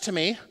he says to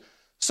me,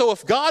 so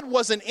if God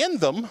wasn't in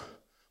them,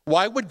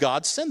 why would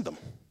God send them?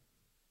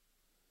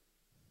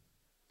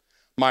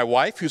 My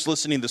wife, who's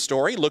listening to the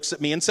story, looks at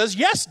me and says,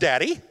 yes,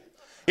 Daddy.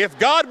 If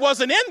God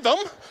wasn't in them,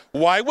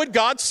 why would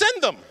God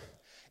send them?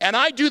 And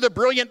I do the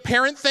brilliant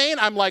parent thing.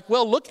 I'm like,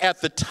 well, look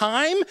at the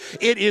time.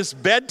 It is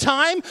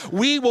bedtime.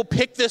 We will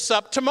pick this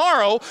up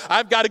tomorrow.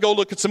 I've got to go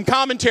look at some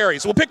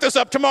commentaries. We'll pick this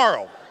up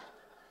tomorrow.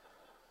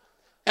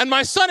 And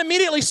my son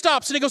immediately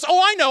stops and he goes,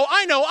 oh, I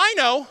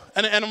know.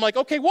 And I'm like,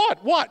 okay,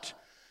 what?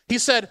 He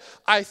said,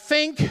 I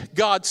think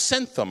God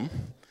sent them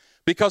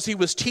because he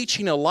was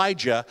teaching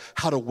Elijah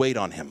how to wait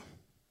on him.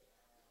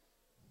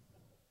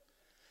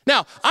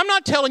 Now, I'm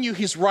not telling you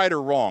he's right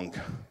or wrong,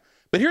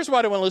 but here's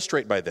what I want to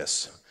illustrate by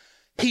this.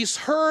 He's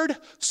heard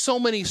so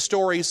many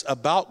stories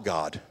about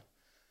God,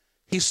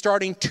 he's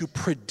starting to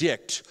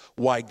predict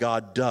why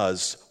God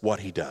does what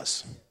he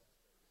does.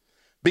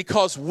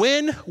 Because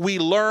when we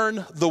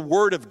learn the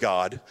Word of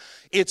God,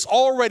 it's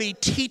already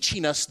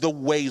teaching us the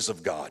ways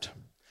of God.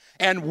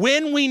 And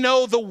when we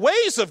know the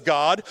ways of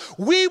God,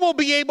 we will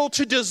be able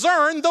to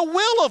discern the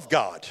will of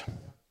God.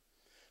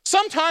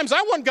 Sometimes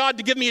I want God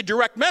to give me a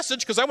direct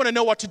message because I want to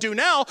know what to do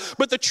now.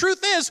 But the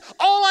truth is,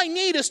 all I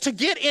need is to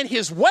get in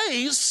his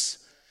ways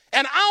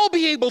and I'll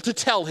be able to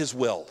tell his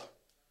will.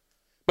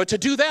 But to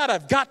do that,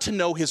 I've got to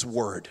know his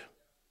word.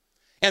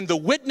 And the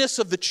witness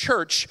of the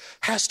church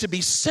has to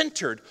be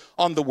centered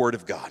on the word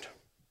of God.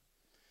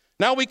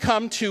 Now we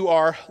come to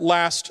our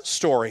last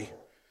story.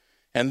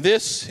 And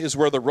this is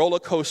where the roller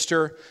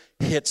coaster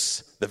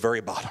hits the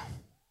very bottom.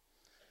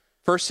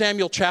 1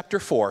 Samuel chapter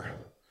 4.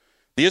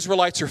 The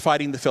Israelites are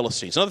fighting the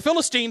Philistines. Now, the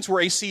Philistines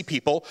were a sea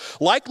people,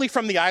 likely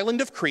from the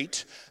island of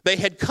Crete. They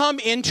had come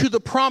into the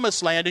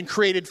promised land and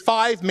created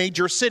 5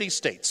 major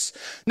city-states.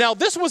 Now,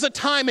 this was a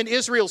time in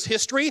Israel's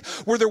history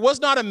where there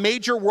was not a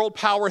major world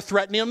power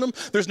threatening them.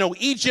 There's no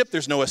Egypt,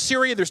 there's no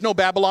Assyria, there's no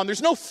Babylon,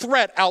 there's no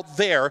threat out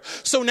there.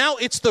 So now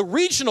it's the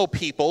regional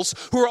peoples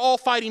who are all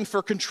fighting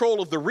for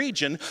control of the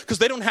region because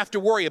they don't have to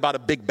worry about a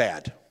big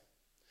bad.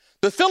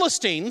 The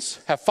Philistines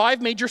have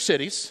 5 major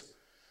cities,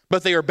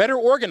 but they are better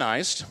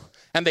organized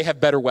and they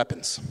have better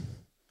weapons.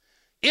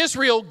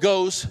 Israel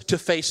goes to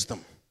face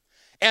them.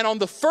 And on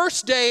the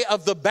first day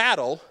of the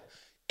battle,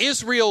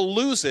 Israel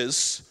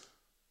loses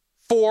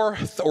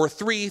 4,000 or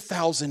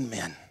 3,000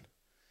 men.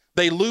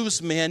 they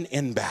lose men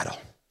in battle.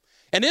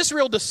 And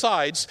Israel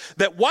decides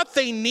that what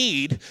they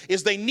need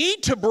is they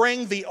need to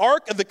bring the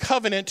Ark of the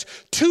Covenant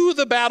to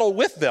the battle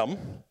with them.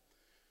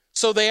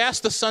 So they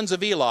ask the sons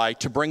of Eli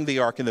to bring the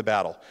Ark in the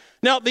battle.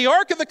 Now, the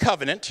Ark of the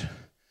Covenant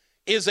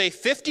is a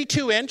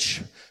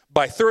 52-inch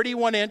by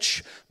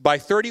 31-inch by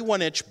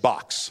 31-inch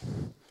box.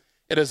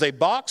 It is a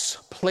box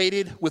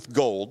plated with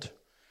gold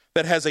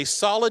that has a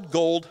solid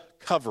gold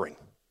covering.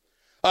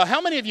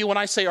 How many of you, when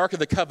I say Ark of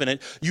the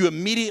Covenant, you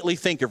immediately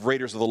think of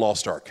Raiders of the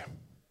Lost Ark?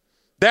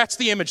 That's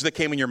the image that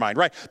came in your mind,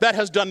 right? That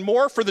has done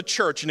more for the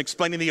church in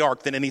explaining the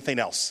Ark than anything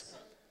else.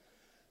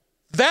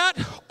 That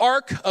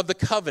Ark of the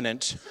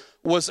Covenant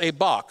was a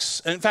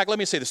box. And in fact, let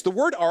me say this. The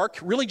word ark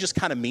really just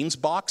kind of means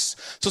box.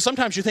 So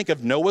sometimes you think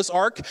of Noah's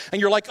Ark,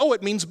 and you're like, oh,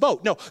 it means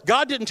boat. No,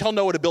 God didn't tell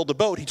Noah to build a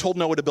boat. He told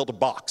Noah to build a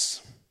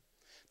box.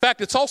 In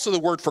fact, it's also the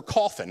word for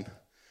coffin.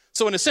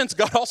 So in a sense,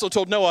 God also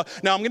told Noah,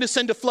 now I'm going to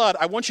send a flood.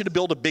 I want you to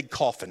build a big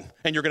coffin,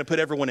 and you're going to put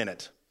everyone in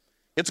it.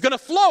 It's going to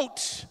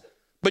float,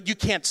 but you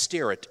can't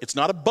steer it. It's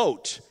not a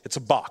boat. It's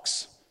a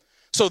box.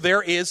 So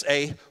there is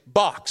a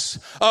box.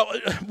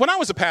 When I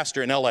was a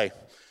pastor in LA,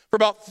 for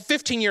about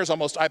 15 years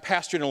almost, I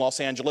pastored in Los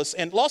Angeles.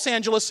 And Los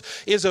Angeles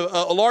is a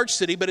large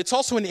city, but it's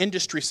also an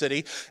industry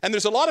city. And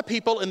there's a lot of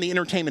people in the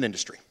entertainment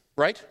industry,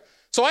 right?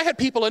 So I had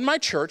people in my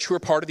church who were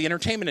part of the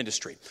entertainment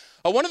industry.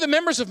 One of the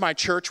members of my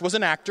church was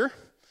an actor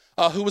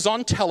who was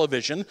on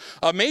television,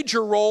 a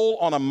major role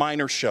on a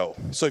minor show.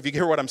 So if you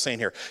hear what I'm saying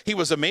here, he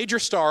was a major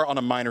star on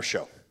a minor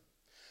show.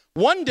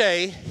 One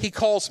day, he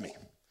calls me,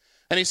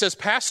 and he says,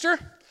 Pastor,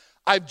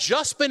 I've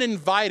just been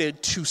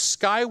invited to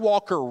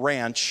Skywalker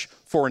Ranch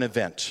for an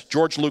event,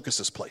 George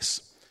Lucas's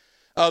place.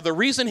 The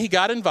reason he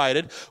got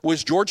invited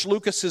was George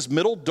Lucas's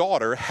middle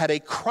daughter had a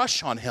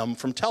crush on him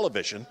from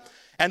television,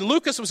 and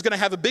Lucas was going to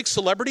have a big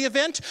celebrity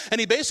event, and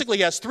he basically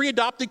has 3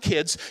 adopted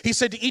kids. He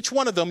said to each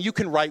one of them, you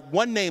can write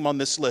one name on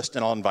this list,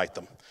 and I'll invite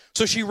them.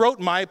 So she wrote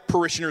my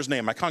parishioner's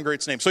name, my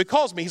congregate's name. So he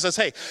calls me. He says,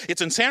 hey,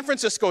 it's in San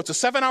Francisco. It's a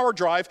 7-hour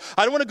drive.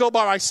 I don't want to go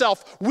by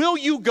myself. Will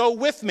you go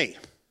with me?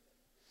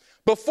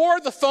 Before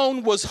the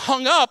phone was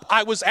hung up,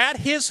 I was at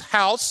his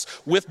house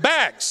with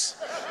bags.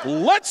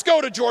 Let's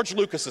go to George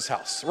Lucas's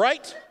house,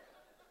 right?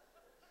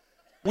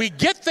 We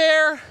get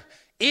there.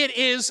 It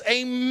is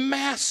a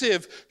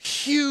massive,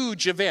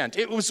 huge event.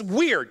 It was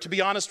weird, to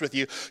be honest with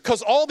you,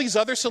 because all these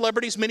other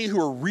celebrities, many who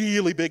are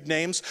really big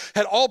names,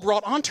 had all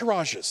brought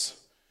entourages.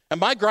 And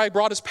my guy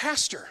brought his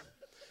pastor.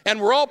 And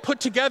we're all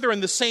put together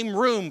in the same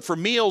room for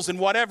meals and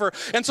whatever.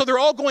 And so they're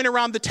all going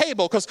around the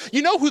table because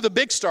you know who the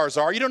big stars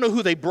are. You don't know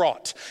who they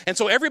brought. And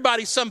so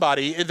everybody's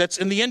somebody that's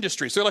in the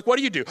industry. So they're like, what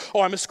do you do?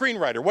 Oh, I'm a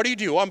screenwriter. What do you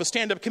do? Oh, I'm a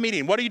stand-up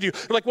comedian. What do you do?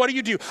 They're like, what do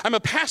you do? I'm a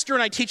pastor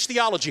and I teach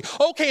theology.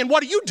 Okay, and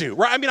what do you do?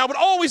 Right? I mean, I would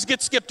always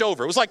get skipped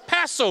over. It was like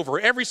Passover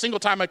every single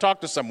time I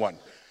talked to someone.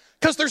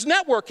 Because there's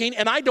networking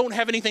and I don't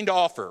have anything to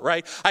offer,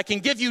 right? I can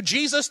give you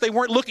Jesus. They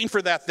weren't looking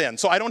for that then.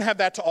 So I don't have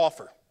that to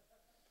offer.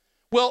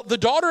 Well, the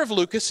daughter of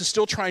Lucas is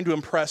still trying to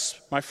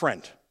impress my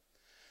friend.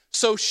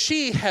 So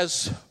she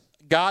has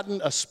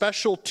gotten a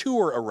special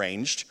tour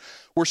arranged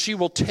where she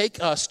will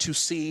take us to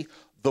see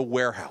the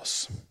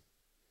warehouse.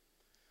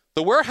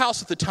 The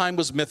warehouse at the time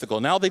was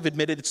mythical. Now they've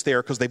admitted it's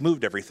there because they've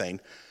moved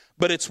everything.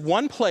 But it's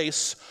one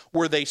place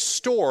where they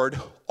stored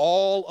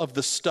all of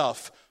the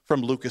stuff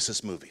from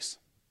Lucas's movies.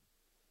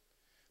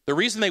 The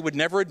reason they would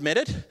never admit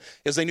it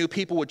is they knew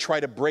people would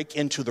try to break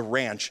into the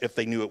ranch if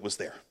they knew it was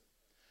there.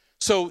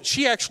 So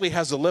she actually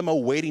has a limo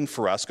waiting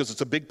for us because it's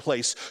a big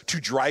place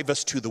to drive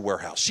us to the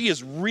warehouse. She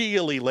is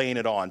really laying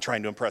it on,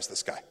 trying to impress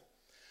this guy.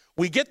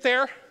 We get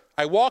there.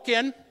 I walk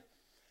in.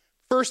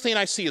 First thing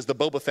I see is the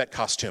Boba Fett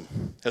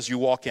costume as you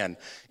walk in.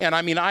 And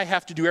I mean, I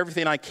have to do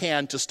everything I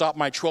can to stop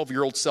my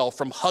 12-year-old self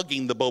from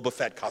hugging the Boba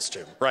Fett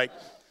costume, right?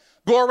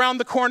 Go around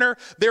the corner.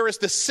 There is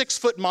the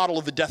 6-foot model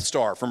of the Death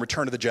Star from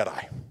Return of the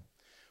Jedi.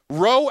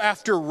 Row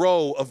after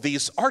row of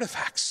these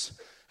artifacts.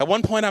 At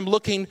one point I'm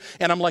looking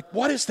and I'm like,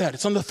 what is that?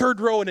 It's on the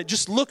 3rd row and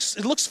it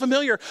looks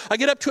familiar. I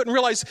get up to it and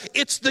realize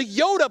it's the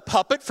Yoda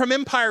puppet from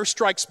Empire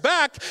Strikes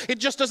Back. It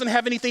just doesn't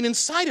have anything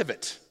inside of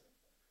it.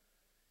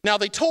 Now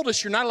they told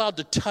us you're not allowed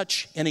to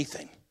touch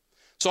anything.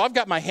 So I've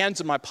got my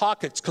hands in my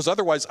pockets because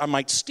otherwise I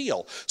might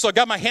steal. So I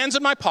got my hands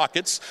in my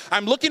pockets.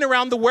 I'm looking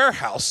around the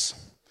warehouse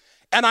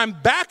and I'm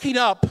backing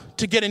up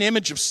to get an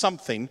image of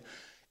something.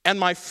 And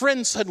my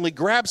friend suddenly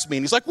grabs me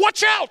and he's like,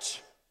 watch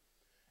out!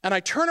 And I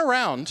turn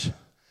around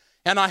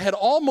and I had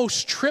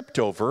almost tripped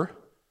over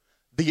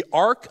the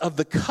Ark of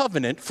the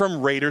Covenant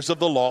from Raiders of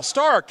the Lost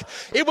Ark.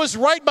 It was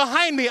right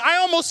behind me. I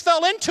almost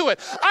fell into it.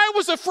 I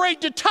was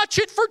afraid to touch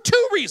it for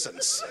 2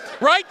 reasons,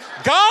 right?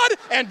 God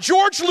and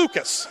George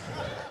Lucas.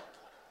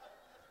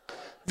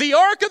 The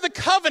Ark of the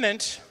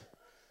Covenant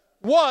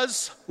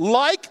was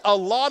like a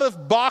lot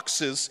of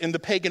boxes in the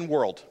pagan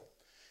world.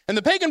 In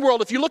the pagan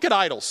world, if you look at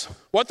idols,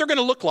 what they're going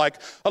to look like,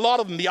 a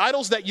lot of them, the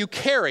idols that you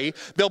carry,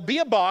 there'll be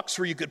a box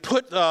where you could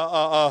put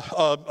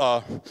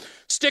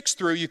sticks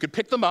through, you could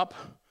pick them up.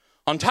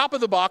 On top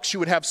of the box, you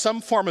would have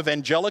some form of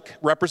angelic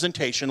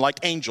representation, like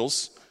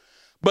angels.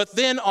 But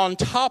then on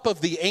top of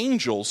the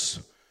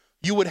angels,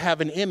 you would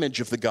have an image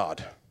of the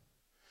god.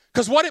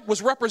 Because what it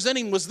was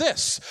representing was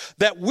this,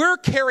 that we're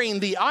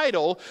carrying the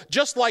idol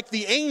just like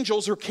the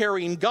angels are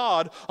carrying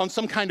God on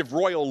some kind of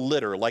royal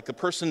litter, like a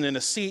person in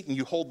a seat and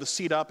you hold the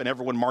seat up and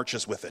everyone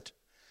marches with it.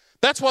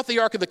 That's what the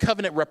Ark of the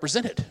Covenant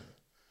represented.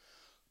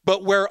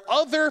 But where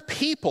other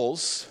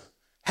peoples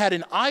had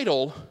an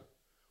idol,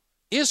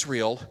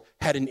 Israel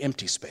had an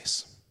empty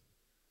space.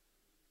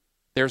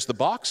 There's the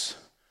box,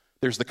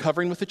 there's the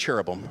covering with the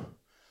cherubim,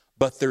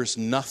 but there's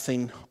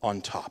nothing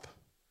on top.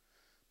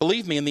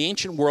 Believe me, in the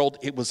ancient world,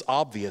 it was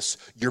obvious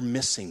you're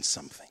missing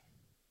something.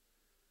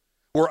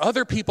 Where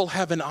other people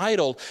have an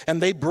idol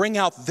and they bring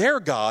out their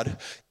God,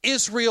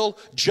 Israel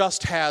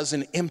just has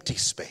an empty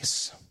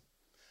space.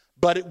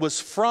 But it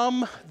was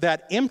from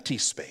that empty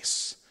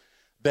space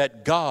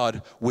that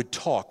God would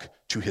talk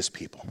to his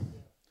people.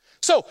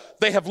 So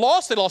they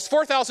lost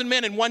 4,000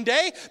 men in one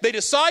day. They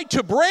decide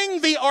to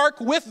bring the ark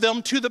with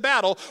them to the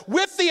battle,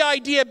 with the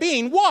idea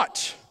being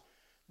what?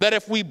 That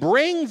if we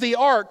bring the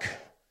ark,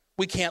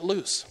 we can't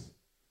lose.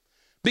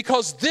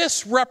 Because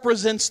this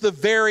represents the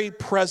very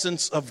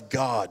presence of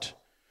God.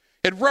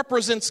 It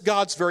represents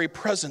God's very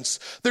presence.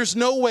 There's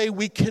no way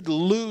we could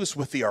lose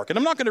with the ark. And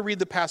I'm not going to read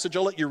the passage.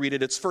 I'll let you read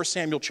it. It's 1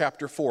 Samuel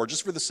chapter 4,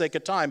 just for the sake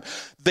of time.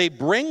 They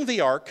bring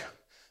the ark.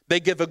 They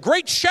give a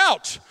great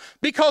shout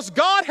because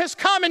God has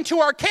come into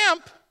our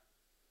camp.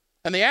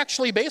 And they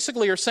actually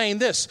basically are saying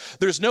this: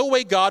 there's no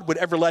way God would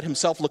ever let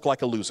himself look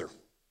like a loser.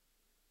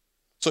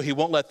 So he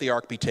won't let the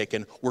ark be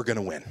taken. We're going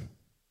to win.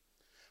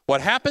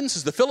 What happens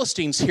is the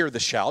Philistines hear the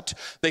shout.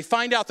 They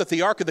find out that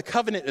the Ark of the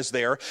Covenant is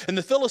there. And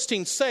the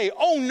Philistines say,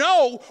 oh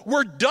no,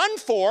 we're done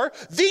for.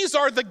 These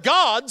are the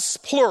gods,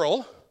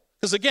 plural,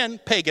 because again,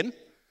 pagan,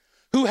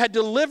 who had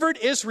delivered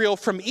Israel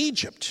from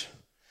Egypt.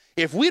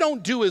 If we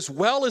don't do as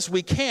well as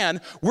we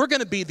can, we're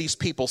going to be these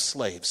people's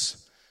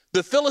slaves.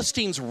 The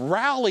Philistines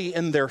rally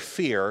in their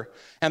fear,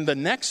 and the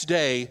next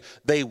day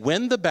they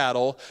win the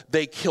battle.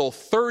 They kill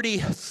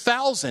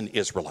 30,000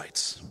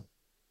 Israelites.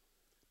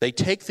 They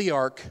take the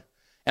ark,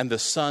 and the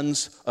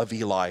sons of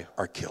Eli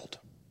are killed.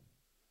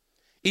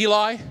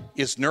 Eli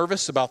is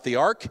nervous about the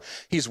ark.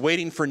 He's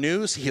waiting for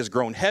news. He has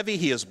grown heavy.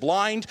 He is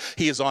blind.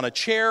 He is on a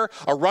chair.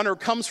 A runner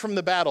comes from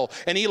the battle,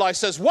 and Eli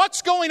says,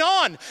 what's going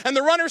on? And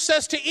the runner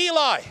says to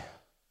Eli,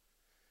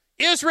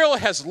 Israel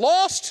has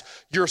lost,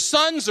 your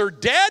sons are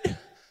dead,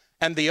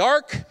 and the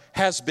ark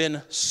has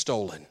been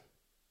stolen.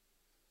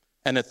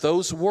 And at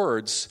those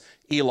words,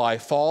 Eli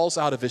falls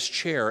out of his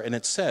chair, and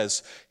it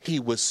says, he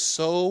was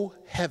so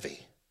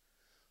heavy,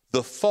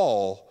 the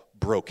fall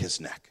broke his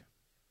neck.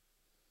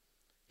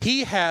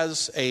 He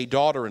has a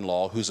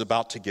daughter-in-law who's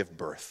about to give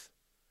birth.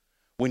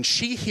 When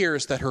she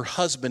hears that her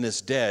husband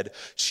is dead,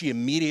 she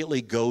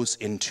immediately goes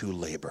into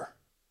labor.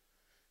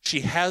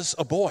 She has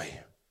a boy,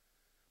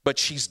 but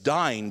she's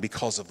dying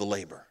because of the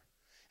labor.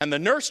 And the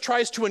nurse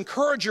tries to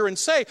encourage her and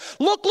say,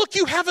 look,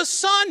 you have a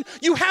son.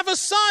 You have a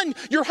son.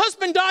 Your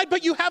husband died,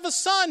 but you have a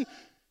son.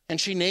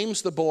 And she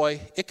names the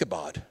boy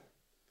Ichabod,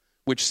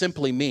 which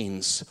simply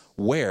means,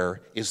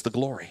 where is the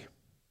glory?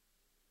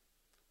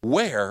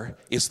 Where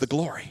is the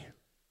glory?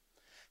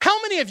 How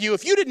many of you,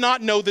 if you did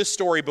not know this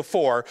story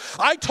before,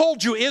 I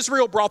told you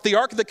Israel brought the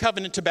Ark of the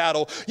Covenant to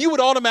battle, you would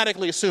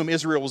automatically assume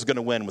Israel was going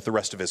to win with the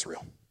rest of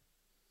Israel.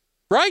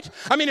 Right?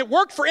 I mean, it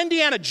worked for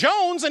Indiana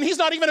Jones, and he's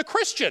not even a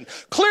Christian.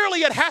 Clearly,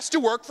 it has to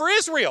work for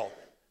Israel.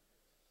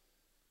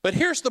 But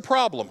here's the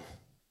problem.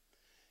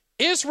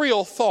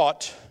 Israel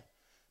thought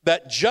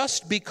that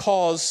just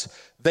because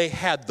they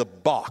had the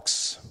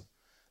box,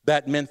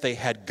 that meant they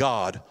had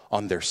God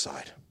on their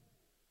side.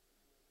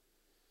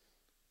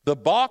 The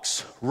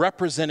box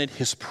represented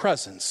his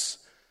presence,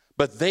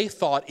 but they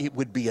thought it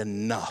would be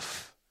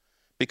enough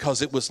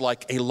because it was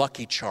like a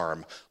lucky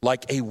charm,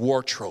 like a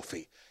war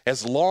trophy.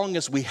 As long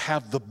as we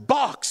have the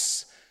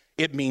box,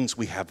 it means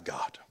we have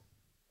God.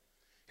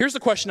 Here's the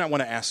question I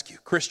want to ask you,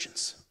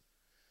 Christians.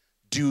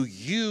 Do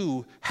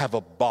you have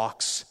a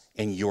box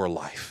in your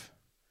life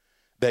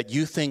that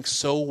you think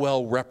so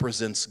well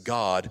represents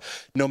God,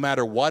 no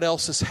matter what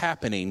else is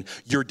happening,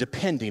 you're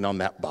depending on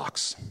that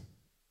box?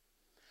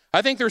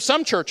 I think there's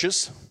some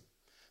churches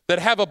that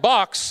have a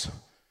box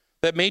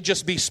that may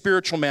just be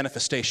spiritual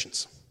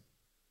manifestations.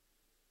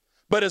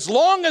 But as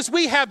long as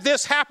we have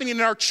this happening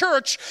in our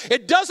church,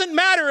 it doesn't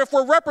matter if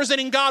we're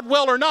representing God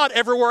well or not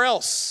everywhere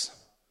else.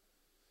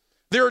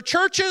 There are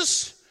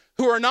churches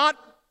who are not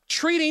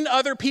treating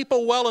other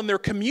people well in their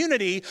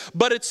community,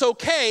 but it's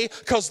okay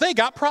because they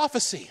got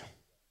prophecy.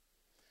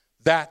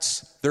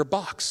 That's their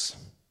box.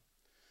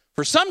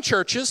 For some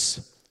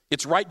churches,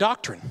 it's right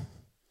doctrine.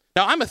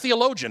 Now, I'm a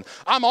theologian.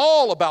 I'm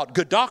all about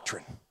good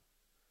doctrine.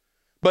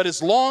 But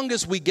as long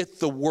as we get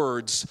the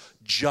words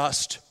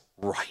just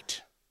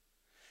right,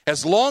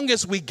 as long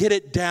as we get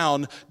it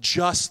down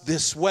just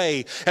this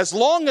way, as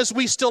long as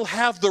we still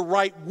have the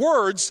right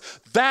words,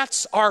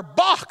 that's our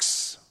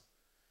box.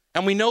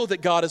 And we know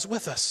that God is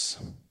with us.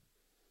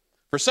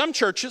 For some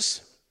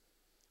churches,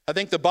 I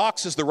think the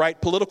box is the right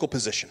political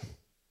position.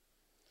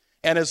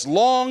 And as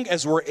long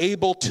as we're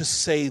able to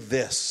say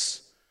this,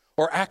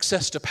 or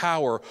access to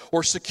power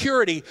or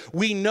security,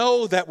 we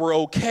know that we're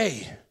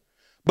okay.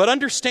 But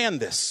understand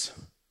this.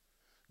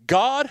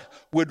 God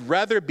would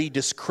rather be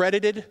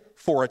discredited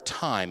for a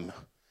time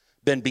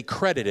than be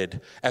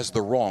credited as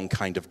the wrong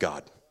kind of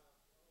God.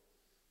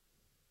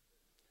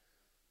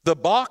 The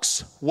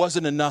box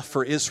wasn't enough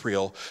for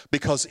Israel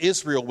because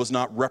Israel was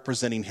not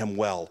representing him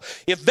well.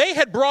 If they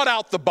had brought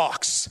out the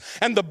box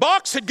and the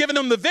box had given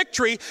them the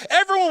victory,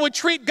 everyone would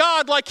treat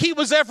God like he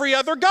was every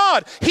other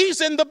God. He's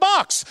in the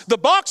box. The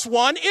box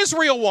won,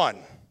 Israel won.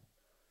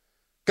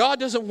 God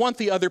doesn't want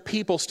the other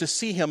peoples to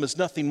see him as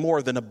nothing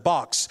more than a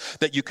box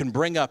that you can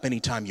bring up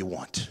anytime you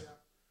want.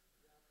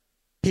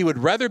 He would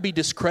rather be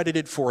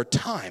discredited for a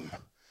time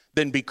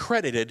than be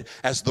credited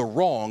as the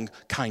wrong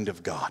kind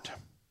of God.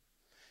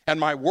 And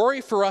my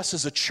worry for us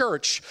as a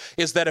church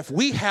is that if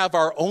we have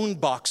our own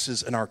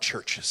boxes in our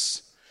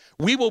churches,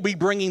 we will be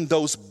bringing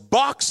those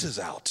boxes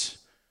out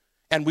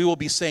and we will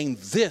be saying,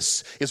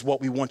 this is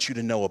what we want you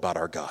to know about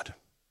our God.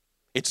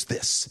 It's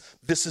this.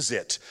 This is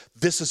it.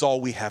 This is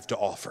all we have to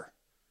offer.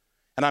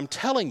 And I'm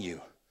telling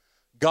you,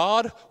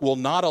 God will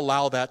not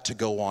allow that to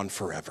go on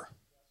forever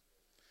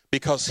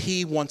because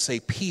he wants a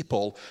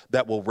people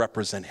that will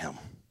represent him.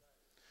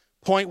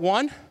 Point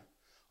one.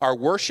 Our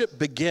witness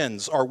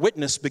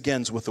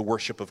begins with the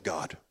worship of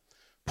God.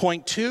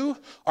 Point two,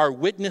 our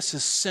witness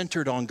is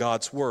centered on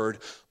God's word.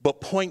 But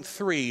point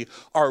three,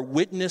 our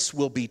witness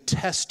will be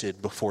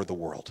tested before the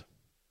world.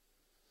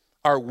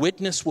 Our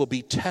witness will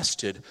be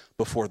tested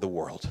before the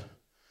world.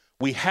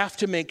 We have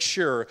to make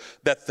sure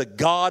that the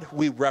God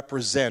we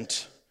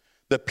represent,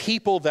 the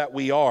people that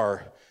we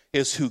are,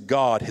 is who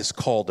God has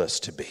called us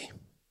to be.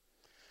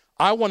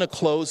 I want to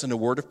close in a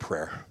word of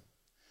prayer.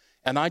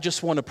 And I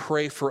just want to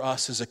pray for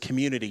us as a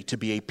community to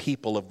be a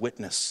people of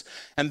witness.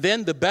 And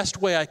then the best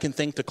way I can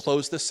think to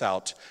close this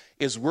out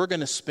is we're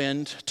going to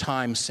spend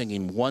time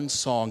singing one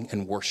song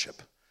in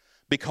worship.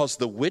 Because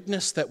the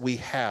witness that we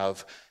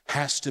have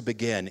has to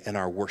begin in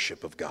our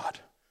worship of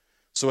God.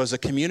 So as a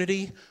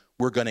community,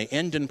 we're going to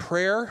end in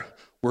prayer,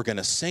 we're going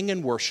to sing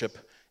in worship,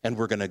 and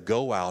we're going to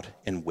go out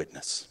and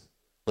witness.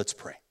 Let's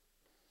pray.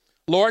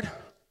 Lord,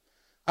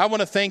 I want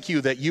to thank you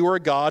that you are a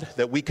God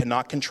that we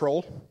cannot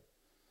control.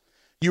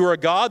 You are a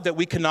God that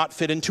we cannot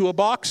fit into a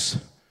box.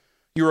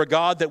 You are a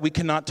God that we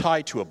cannot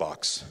tie to a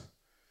box.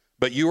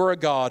 But you are a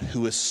God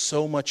who is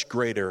so much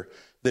greater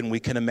than we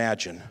can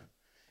imagine.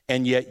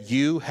 And yet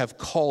you have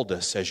called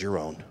us as your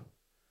own.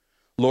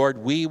 Lord,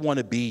 we want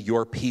to be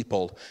your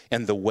people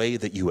in the way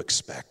that you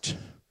expect.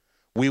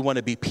 We want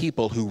to be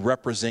people who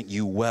represent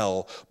you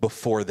well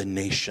before the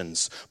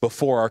nations,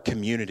 before our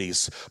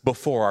communities,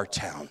 before our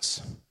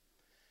towns.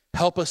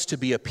 Help us to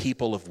be a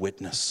people of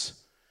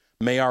witness.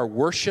 May our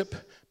worship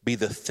be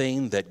the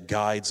thing that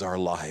guides our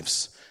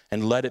lives,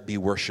 and let it be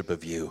worship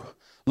of you.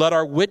 Let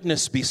our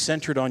witness be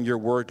centered on your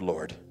word,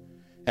 Lord.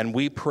 And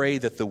we pray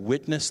that the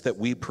witness that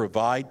we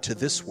provide to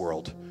this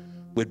world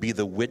would be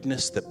the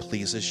witness that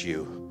pleases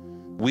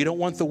you. We don't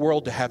want the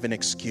world to have an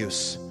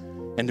excuse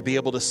and to be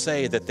able to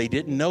say that they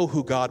didn't know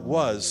who God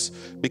was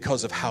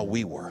because of how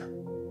we were.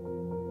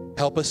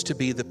 Help us to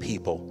be the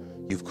people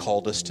you've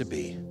called us to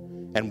be.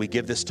 And we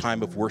give this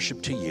time of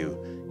worship to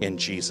you in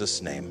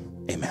Jesus'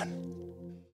 name. Amen.